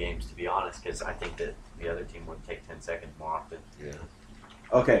video games, to be honest, because I think that the other team would take 10 seconds more often. Yeah.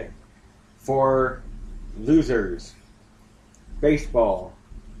 Okay. For losers, baseball,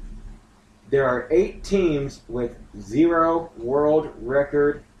 there are 8 teams with 0 World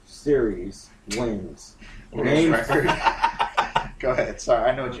Record Series wins. Name Go ahead. Sorry,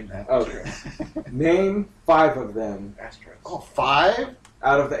 I know what you meant. Okay. Name 5 of them Astros. Oh, 5?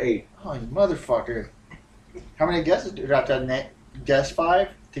 out of the 8. Oh, you motherfucker. How many guesses do you have to guess 5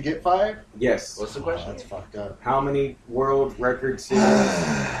 to get 5? Yes. What's the Oh, question? that's fucked up. How many World Record Series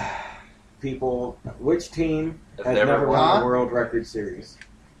people? Which team Has has never never won won? the World Record Series?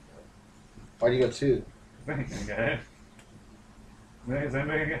 Why do you go 2? I think you can get it. Is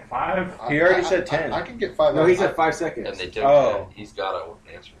anybody gonna get 5? He already said 10. I can get 5 No, out he of said 5 seconds. And they took. Oh. He's got an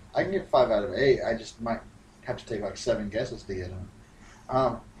answer. I can get 5 out of 8. I just might have to take like 7 guesses to get them.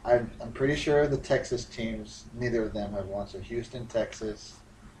 I'm pretty sure the Texas teams, neither of them have won. So Houston, Texas,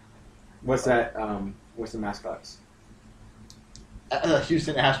 What's that? What's the mascots?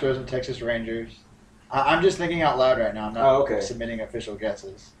 Houston Astros, and Texas Rangers. I'm just thinking out loud right now. I'm not okay. submitting official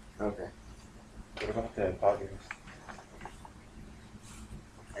guesses. Okay. What about the Padres?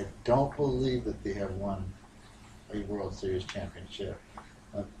 I don't believe that they have won a World Series championship.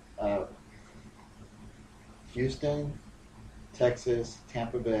 Houston, Texas,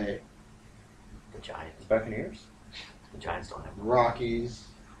 Tampa Bay, The Giants. Buccaneers. The Giants don't have one. Rockies.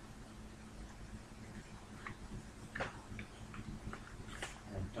 I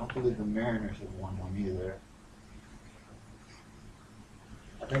don't believe the Mariners have won one either.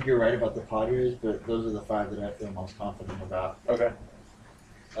 I think you're right about the Padres, but those are the 5 that I feel most confident about. Okay.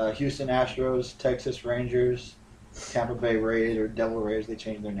 Houston Astros, Texas Rangers, Tampa Bay Rays, or Devil Rays, they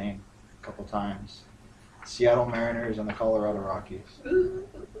changed their name a couple times. Seattle Mariners and the Colorado Rockies.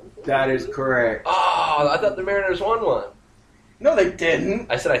 That is correct. Oh, I thought the Mariners won one. No, they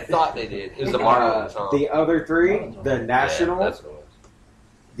didn't. I said I thought they did. It was the Marlins, huh? The other 3, the Yeah, Nationals, that's what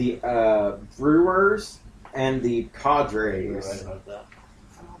it was. the Brewers, and the You're Padres. right about that.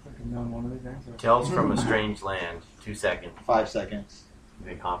 I don't think I've known one of these answers. Tales from a Strange Land. 2 seconds. 5 seconds. You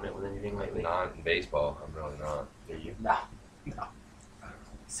been confident with anything lately? Not in baseball. I'm really not. Are you? No.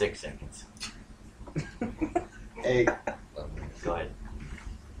 6 seconds. 8. Go ahead.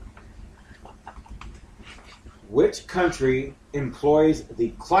 Which country employs the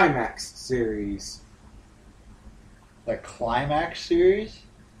Climax series? The Climax series?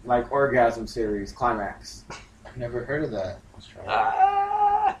 Like orgasm series, Climax. I've never heard of that. Let's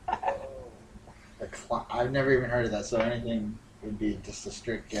try. I've never even heard of that, so anything would be just a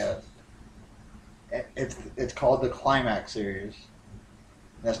strict guess. It's called the Climax series.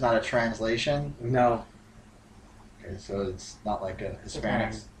 That's not a translation? No. Okay, so it's not like a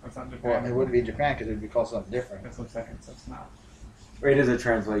Hispanic. Japan. That's not Japan. Well, it wouldn't be Japan because it would be called something different. That's 1 second, so it's not. It is a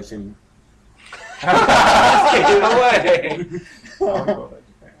translation. Get away! I'll go with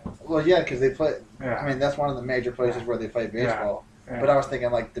Japan. Well, yeah, because they play. Yeah. I mean, that's one of the major places where they play baseball. Yeah. But I was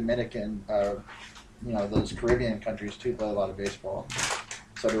thinking like Dominican, those Caribbean countries too play a lot of baseball.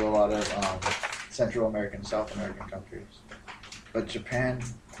 So do a lot of Central American, South American countries. But Japan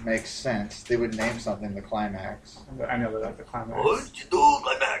makes sense. They would name something the Climax. I know that that's the Climax. What'd you do,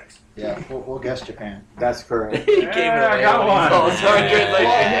 Climax? Yeah, we'll guess Japan. That's correct. He gave it Yeah, away. I got one. Oh, sorry, translation.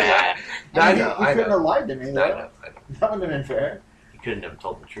 I I mean, know, you I couldn't know. have lied to me. I Though. know, I know. That wouldn't have been fair. You couldn't have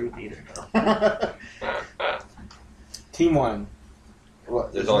told the truth either, though. Team 1.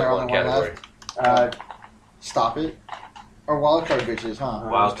 What, There's isn't only there one category. Uh, Stop it. Or wild card bitches, huh?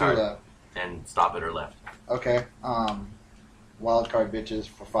 Wild There's two card. left. And stop it or left. Okay. Wild card bitches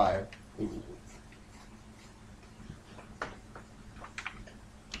for 5.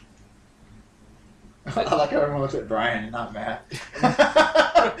 I like how everyone looks at Brian and not Matt.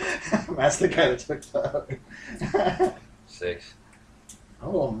 Matt's the guy that took that. 6.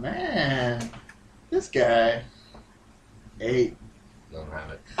 Oh man, this guy. 8. Let him have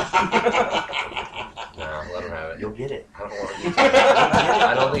it. No, let him have it. You'll get it. I don't want to.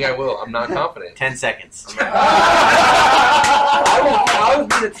 I don't think I will. I'm not confident. 10 seconds. I was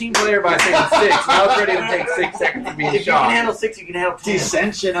being a team player by saying 6, and I was ready to take 6 seconds to be in If you can shock. handle 6, you can handle 10.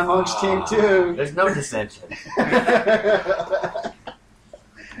 Dissension amongst Team 2. There's no dissension.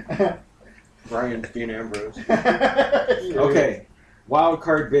 Brian's Dean Ambrose. okay. Wild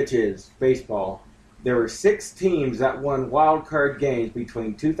card bitches, baseball. There were 6 teams that won wild card games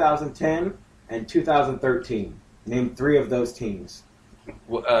between 2010 and 2013. Name 3 of those teams.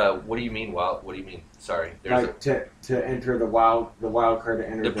 What do you mean? What do you mean? Sorry. There's Like to enter the wild card to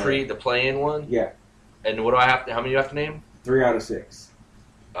enter the play-in one. Yeah, And what do I have to? How many do you have to name? 3 out of 6.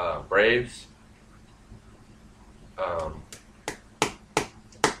 Braves.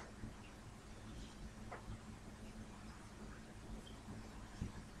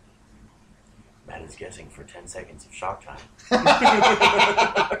 Matt is guessing for 10 seconds of shock time.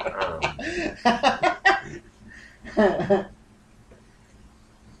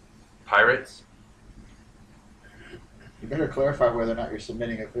 Pirates. You better clarify whether or not you're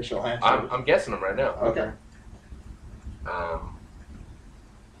submitting official answers. I'm guessing them right now. Okay.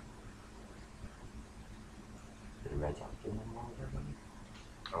 Did the Red Sox do one more?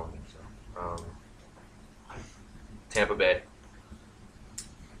 I don't think so. Tampa Bay.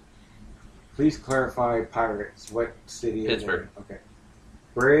 Please clarify Pirates. What city? Pittsburgh. Okay.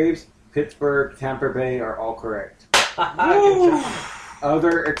 Braves, Pittsburgh, Tampa Bay are all correct. Good job.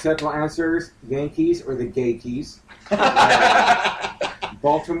 Other acceptable answers: Yankees or the Gaykeys,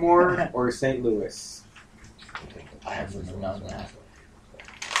 Baltimore or St. Louis. I haven't known that.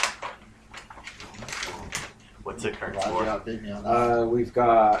 What's the current Roger score? outdid me on that. We've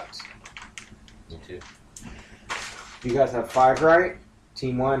got. Me too. You guys have 5 right.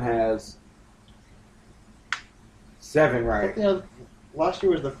 Team 1 has 7 right. Last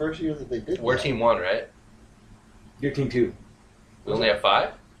year was the first year that they did We're that. team 1, right? You're Team 2. We only have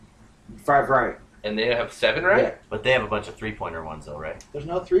 5. 5 right. And they have 7, right? Yeah. But they have a bunch of 3-pointer ones, though, right? There's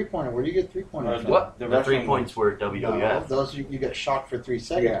no 3-pointer. Where do you get 3-pointers? from? What? The wrestling 3 points were WWF. No, those you get shocked for 3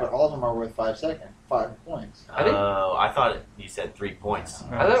 seconds, Yeah. but all of them are worth 5 points. Oh, I thought you said 3 points.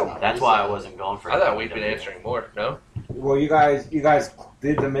 I thought, That's why I wasn't going for. I thought we'd been WWF. answering more. No? Well, you guys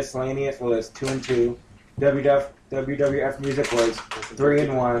did the miscellaneous. Well, it's 2 and 2. WWF music was 3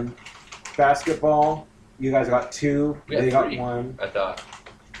 and 1. Basketball, you guys got 2. We got They got 3. 1. I thought.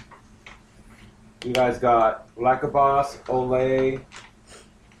 You guys got Like a Boss, Olay,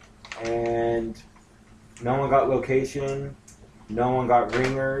 and no one got Location. No one got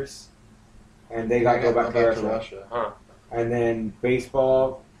Ringers, and they got Go Back to Russia. Huh. And then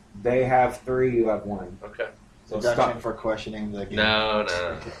baseball, they have 3. You have 1. Okay. So Deduction stop. for questioning the game. No.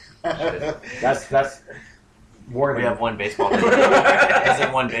 That's more We than have 1 baseball.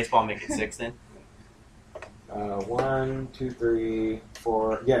 Doesn't 1 baseball make it 6 then? 1, 2, 3,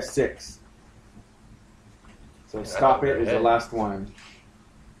 4. Yes, 6. So Yeah, stop it is the ahead. last one.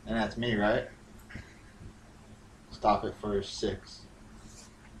 And that's me, right? Stop it for 6.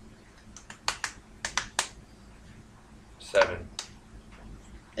 7.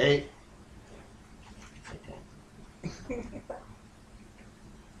 8.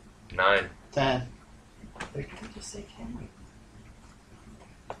 9. 10. Wait, did I just say 10?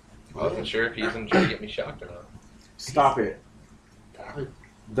 I wasn't sure if he was going to try to get me shocked or not. Stop it. Stop it.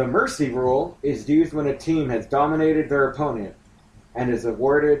 The mercy rule is used when a team has dominated their opponent and is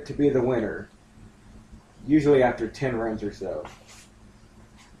awarded to be the winner, usually after 10 runs or so.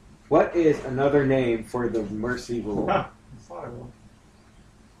 What is another name for the mercy rule? But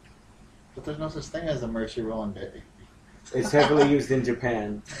there's no such thing as a mercy rule in Diddy. It's heavily used in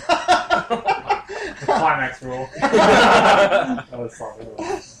Japan. The climax rule. That was solid.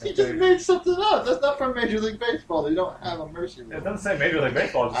 He just made something up. That's not from Major League Baseball. They don't have a mercy rule. It doesn't say Major League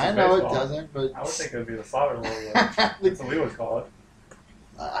Baseball. It just I says know baseball. it doesn't, but I would think it would be the slaughter rule. But that's what we always call it.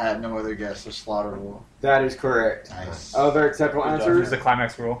 I have no other guess. The slaughter rule. That is correct. Nice. Other acceptable Use answers? the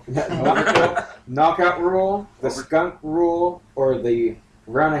climax rule. Knockout rule, the skunk rule, or the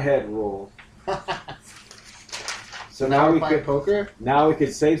run ahead rule. So now we could poker. now we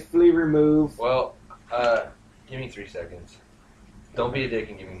could safely remove. Well, give me 3 seconds. Don't be a dick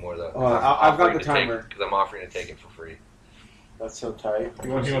and give me more, though. I've got the timer. Because I'm offering to take it for free. That's so tight. He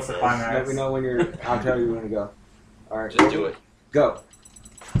wants the Let climax. me know when you're. I'll tell you when to go. All right. Just do it. Go.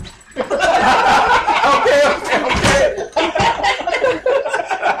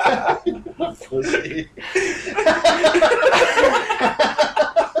 Pussy.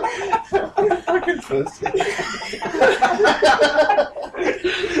 Fucking pussy.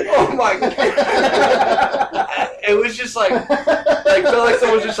 Oh my god. It was just like felt like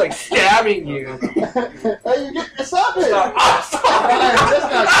someone was just like stabbing you. Hey, you get stop it! Stop. Oh, stop. Ryan, that's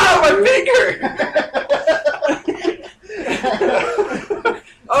not Ah, true. my finger!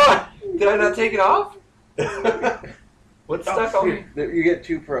 Oh, did I not take it off? What's stuck on me? You get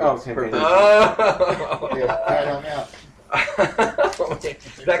 2 pros. Oh, okay. per person. Oh. Yeah, right on out.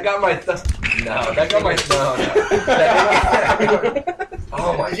 That got my no. That got my no.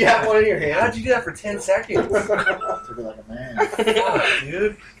 Oh my! You have one in your hand. How'd you do that for 10 seconds? Took it like a man. Fuck,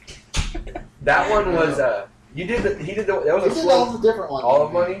 dude. That one was you did the he did the that was We a did all slow the different ones.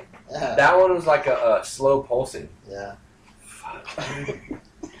 olive money. Yeah. That one was like a slow pulsing. Yeah.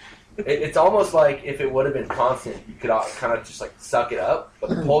 It's almost like if it would have been constant, you could kind of just like suck it up, but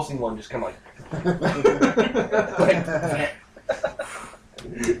the pulsing one just kind of like.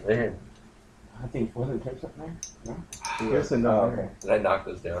 Man. I think wasn't there something there? Here's a no. Oh, okay. Did I knock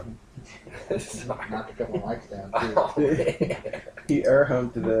those down? Knocked a couple mics down too. Oh, man. He air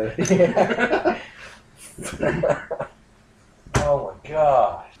humped the. Oh my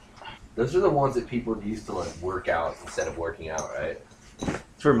gosh. Those are the ones that people used to like work out instead of working out, right?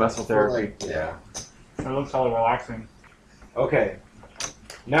 It's for muscle therapy. Yeah. It looks all relaxing. Okay.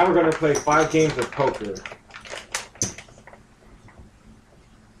 Now we're going to play 5 games of poker.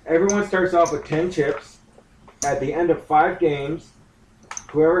 Everyone starts off with 10 chips. At the end of 5 games,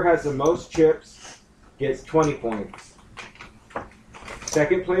 whoever has the most chips gets 20 points.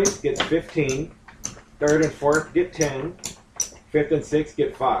 Second place gets 15. Third and fourth get 10. Fifth and sixth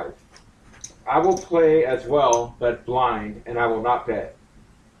get 5. I will play as well, but blind, and I will not bet.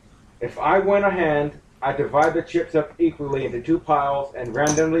 If I win a hand, I divide the chips up equally into 2 piles and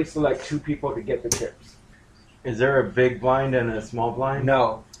randomly select 2 people to get the chips. Is there a big blind and a small blind?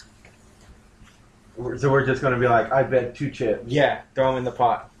 No. So we're just going to be like, I bet 2 chips. Yeah, throw them in the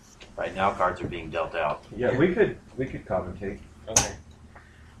pot. Right now, cards are being dealt out. Yeah, we could commentate. Okay.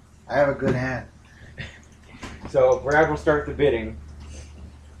 I have a good hand. So Brad will start the bidding.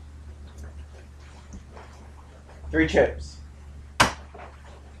 3 chips. I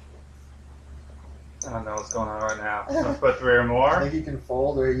don't know what's going on right now. Let's put 3 or I more. think you can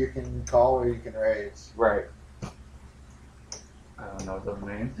fold, or you can call, or you can raise. Right. I don't know what those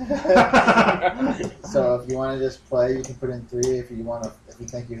mean. So if you want to just play, you can put in 3. If you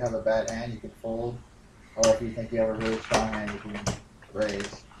think you have a bad hand, you can fold, or if you think you have a really strong hand, you can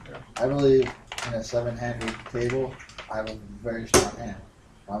raise. Yeah. I believe in a 7-handed table, I have a very strong hand.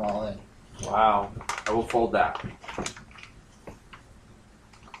 I'm all in. Wow. I will fold that.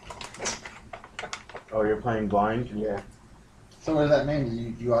 Oh, you're playing blind? Yeah. So what does that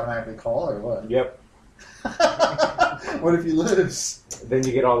mean? Do you automatically call or what? Yep. What if you lose? Then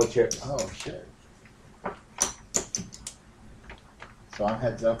you get all the chips. Oh shit. So I'm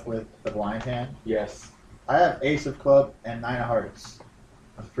heads up with the blind hand. Yes. I have ace of club and 9 of hearts.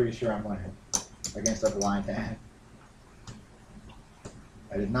 I'm pretty sure I'm winning against a blind hand.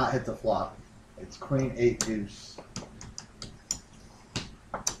 I did not hit the flop. It's queen 8 deuce.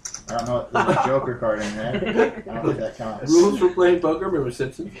 I don't know what there's a joker card in there. I don't think that counts. Rules for playing poker, remember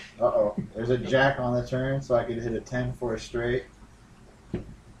Simpsons? Uh-oh. There's a jack on the turn, so I could hit a 10 for a straight.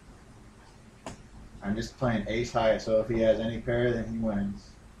 I'm just playing ace high, so if he has any pair, then he wins.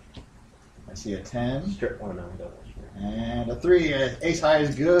 I see a 10 Strip one on those. and a 3. Ace high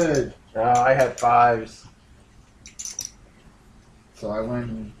is good. I had 5s. So I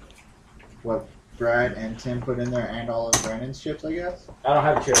win what Brad and Tim put in there and all of Brandon's chips, I guess. I don't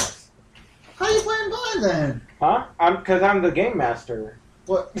have chips. How are you playing blind then? Huh? Because I'm the game master.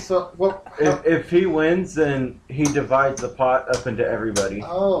 What? So what? If he wins, then he divides the pot up into everybody.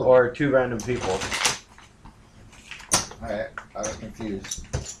 Oh. Or 2 random people. Alright, I was confused.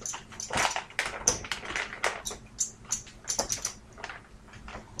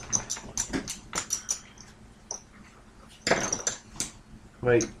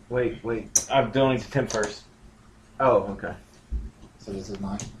 Wait. I'm doing to Tim first. Oh, okay. So this is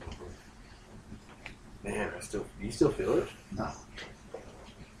mine? Man, you still feel it? No.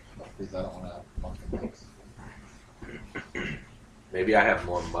 Because I don't want to monkey mix. Maybe I have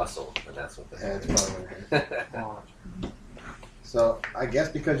more muscle, and that's what Yeah, that it's probably what it is. So I guess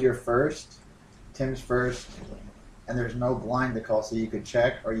because you're first, Tim's first, and there's no blind to call, so you could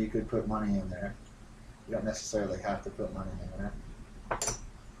check or you could put money in there. You don't necessarily have to put money in there.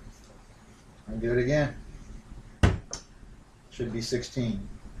 And do it again. Should be 16.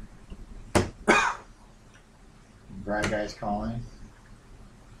 Brad guy's calling.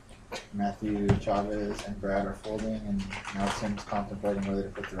 Matthew, Chavez, and Brad are folding, and now Tim's contemplating whether to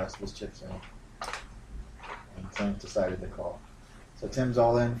put the rest of his chips in. And Tim decided to call. So Tim's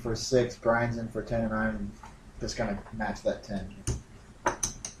all in for 6, Brian's in for 10, and I'm just going to match that 10.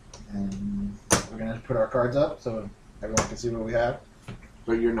 And we're going to put our cards up so everyone can see what we have.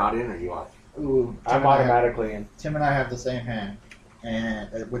 But you're not in, or you are? Ooh, I'm automatically in. Tim and I have the same hand, and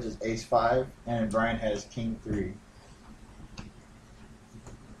which is ace 5, and Brian has king 3.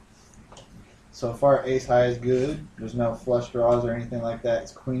 So far, ace high is good. There's no flush draws or anything like that.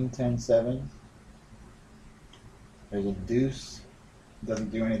 It's queen 10 7. There's a deuce. Doesn't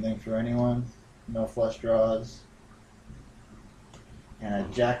do anything for anyone. No flush draws. And a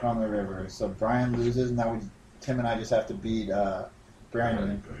jack on the river. So Brian loses. Now Tim and I just have to beat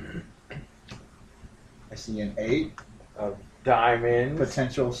Brandon. I see an 8. Diamonds.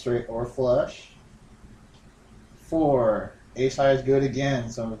 Potential straight or flush. 4. Ace high is good again,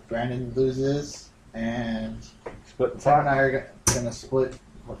 so Brandon loses, and Split the Tim and pot. I are going to split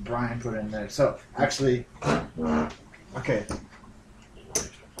what Brian put in there. So, actually, okay.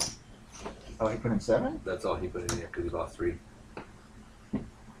 Oh, he put in 7? That's all he put in there because he lost 3.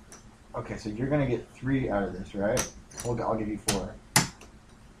 Okay, so you're going to get 3 out of this, right? I'll give you 4.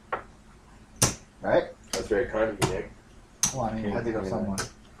 Right? That's very kind of you, Nick. Well, I mean, you had to go somewhere.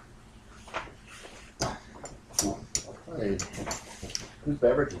 Hey, Whose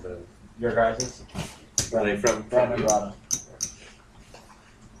beverage is it? Your guys's. Are they from Brandon you? brought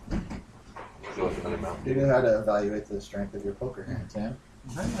him. Go with another Mountain You Dew. knew how to evaluate the strength of your poker hand, Tim.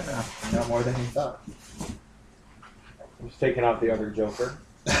 You know more than you thought. Just taking out the other Joker.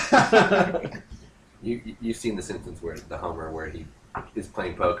 You've seen The Simpsons where the Homer where he is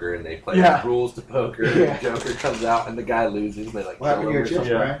playing poker and they play Yeah. rules to poker and Yeah. the Joker comes out and the guy loses. They like What happened to your kill him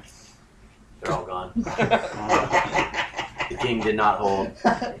chips, or Brian? They're all gone. The king did not hold.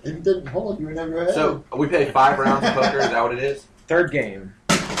 It didn't hold. You were never ahead. something. So we play 5 rounds of poker. Is that what it is? Third game.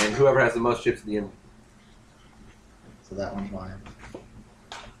 And whoever has the most chips at the end. So that one's mine.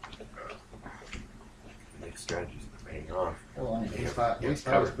 Nick's strategy's paying off. Well, I mean, ace five Yeah, is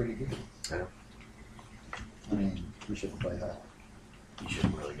covered. pretty good. I know. I mean, we shouldn't play that. You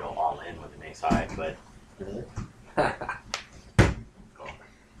shouldn't really go all in with an ace high, but Really?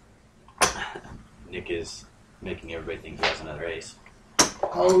 Nick is making everybody think he has another ace.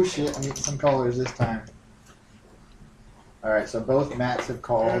 Oh shit, I'm getting some callers this time. Alright, so both Matts have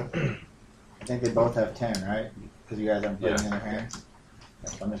called. I think they both have 10, right? Because you guys haven't played in their hands.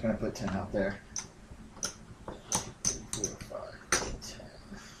 So I'm just going to put 10 out there. 4, 5, 10.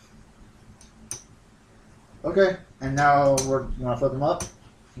 Okay, and now you want to flip them up?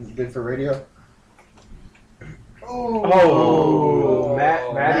 Is it good for radio? Oh,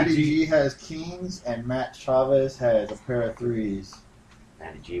 Matty G has kings, and Matt Chavez has a pair of threes.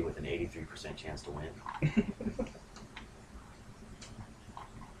 Matty G with an 83% chance to win.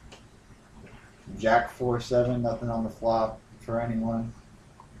 Jack 4-7, nothing on the flop for anyone.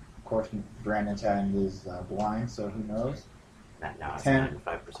 Of course, Brandon's hand is blind, so who knows? Now it's 10. a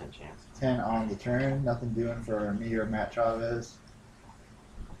 95% chance. 10 on the turn, nothing doing for me or Matt Chavez.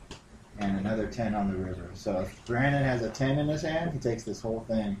 And another 10 on the river. So if Brandon has a 10 in his hand, he takes this whole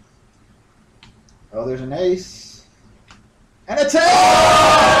thing. Oh, there's an ace. And a 10!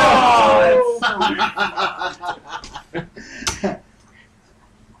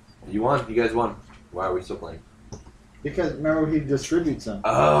 You won. You guys won. Why are we still playing? Because remember, he distributes them.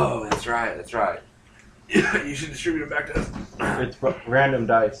 Oh, that's right. That's right. You should distribute them back to us. It's random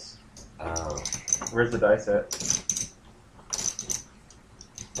dice. Oh. Where's the dice at?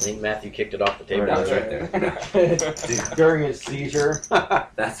 I think Matthew kicked it off the table. That's right there. During his seizure.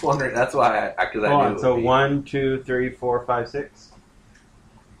 That's wondering. That's why because I Hold knew. on. So 1, 2, 3, 4, 5, 6.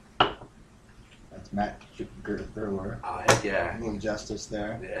 That's Matt Gerther. Oh heck yeah! A little justice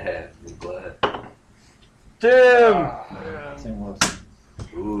there. Yeah, new blood. Tim! Tim Wilson.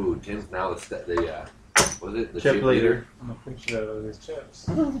 Ooh, Tim's now the was it the Chip leader. I'm a picture of his chips.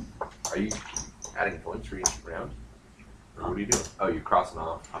 Are you adding points for each round? Or what are you doing? Oh, you're crossing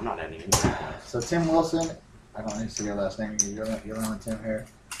off. I'm not adding any points. So Tim Wilson, I don't need to see your last name. You're the only Tim here.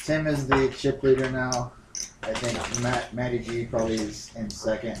 Tim is the chip leader now. I think Matty G probably is in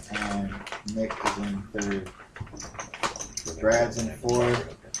second, and Nick is in third. Brad's in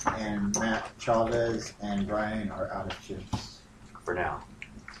fourth, and Matt Chavez and Brian are out of chips. For now.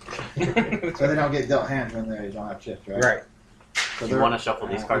 So they don't get dealt hands when they don't have chips, right? Right. So You want to shuffle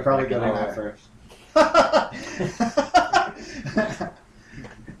these they're cards? probably back in? getting that first.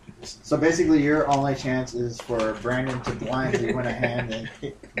 So basically, your only chance is for Brandon to blindly win a hand, and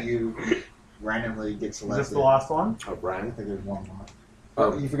you randomly get Is selected. this the last one? Oh, I Brian. think there's one more.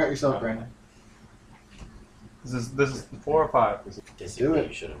 Oh. You forgot yourself, Brandon. This is 4 or 5. Basically, it.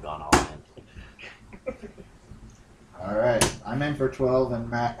 you should have gone all in. All right, I'm in for 12, and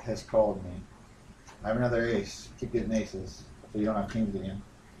Matt has called me. I have another ace. Keep getting aces, so you don't have kings again.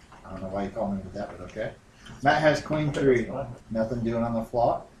 I don't know why you called me with that, but okay. Matt has queen 3. Nothing doing on the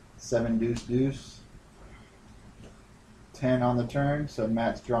flop. 7 deuce deuce. 10 on the turn, so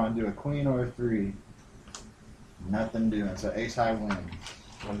Matt's drawn to a queen or a 3. Nothing doing, so ace high wins.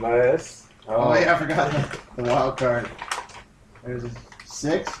 Unless. Oh yeah, I forgot the wild card. There's a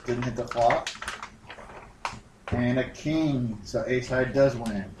 6, didn't hit the flop. And a king, so ace high does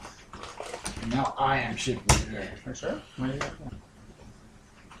win. Now I am chip leader. For sure.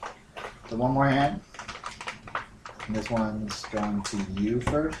 So one more hand. And this one's going to you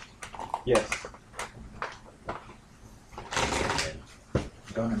first. Yes.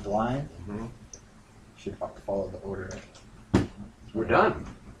 Going in blind. Mhm. Should follow the order. We're done.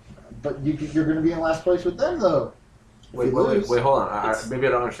 But you're going to be in last place with them, though. If Wait, you hold lose. on. Maybe I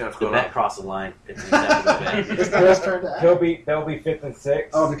don't understand what's The going on. bet crossed the line. It means that to go back. It's the first turn to act. They'll be 5th and 6th.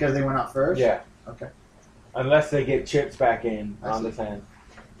 Oh, because they went out first? Yeah. Okay. Unless they get chips back in I on see. this hand.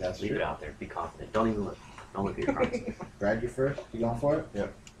 That's Leave it true. out there. Be confident. Don't even look. Don't look at your cards. Brad, you first? You going for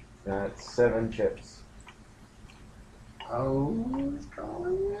it? That's 7 chips. Oh, he's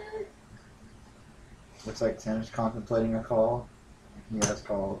calling me. Looks like Tim's contemplating a call. He has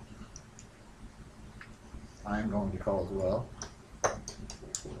called. I'm going to call as well.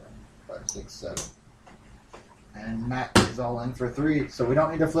 5, 6, 7. And Matt is all in for 3. So we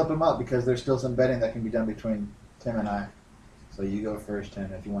don't need to flip him up because there's still some betting that can be done between Tim and I. So you go first,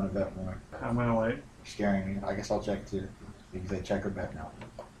 Tim, if you want to bet more. I'm gonna wait. You're scaring me. I guess I'll check too. You can say check or bet now.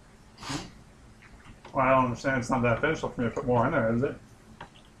 Well, I don't understand. It's not that beneficial for me to put more in there, is it?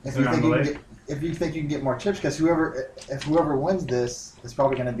 If You're you not think you gonna can get, if you think you can get more chips, because whoever wins this is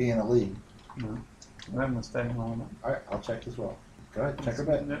probably going to be in the league. I'm gonna stay on All right, I'll check as well. Go ahead, check or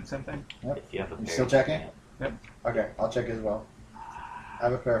bet. it. Same thing. If you have a You pair, still checking? Yep. Okay, I'll check as well. I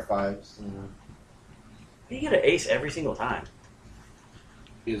have a pair of 5s. You get an ace every single time.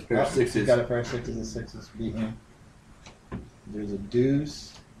 He has a pair of He's sixes. got a pair of 6s. The 6s beat him. There's a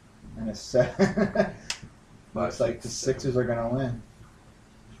deuce and a 7. Looks like the Sixers are going to win.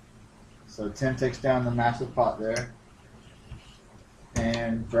 So Tim takes down the massive pot there.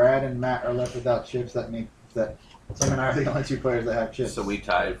 And Brad and Matt are left without chips. That means that Tim and I are the only two players that have chips. So we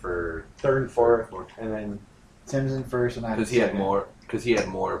tied for third and fourth, and then Tim's in first, and I because he had more. Because he had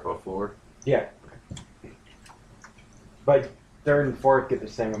more before. Yeah. But third and fourth get the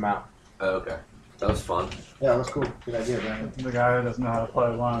same amount. Oh, okay, that was fun. Yeah, that was cool. Good idea, Brandon. The guy who doesn't know how to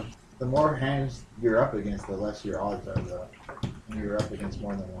play one. The more hands you're up against, the less your odds are, though. When you're up against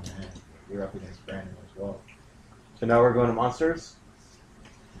more than one hand, you're up against Brandon as well. So now we're going to monsters?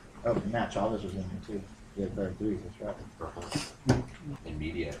 Oh, Matt Chavez was in there, too. He had better threes, that's right. In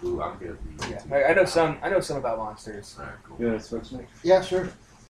media. Ooh, I'm good. Yeah, I know some about monsters. All right, cool. Yeah, switch me. Yeah, sure.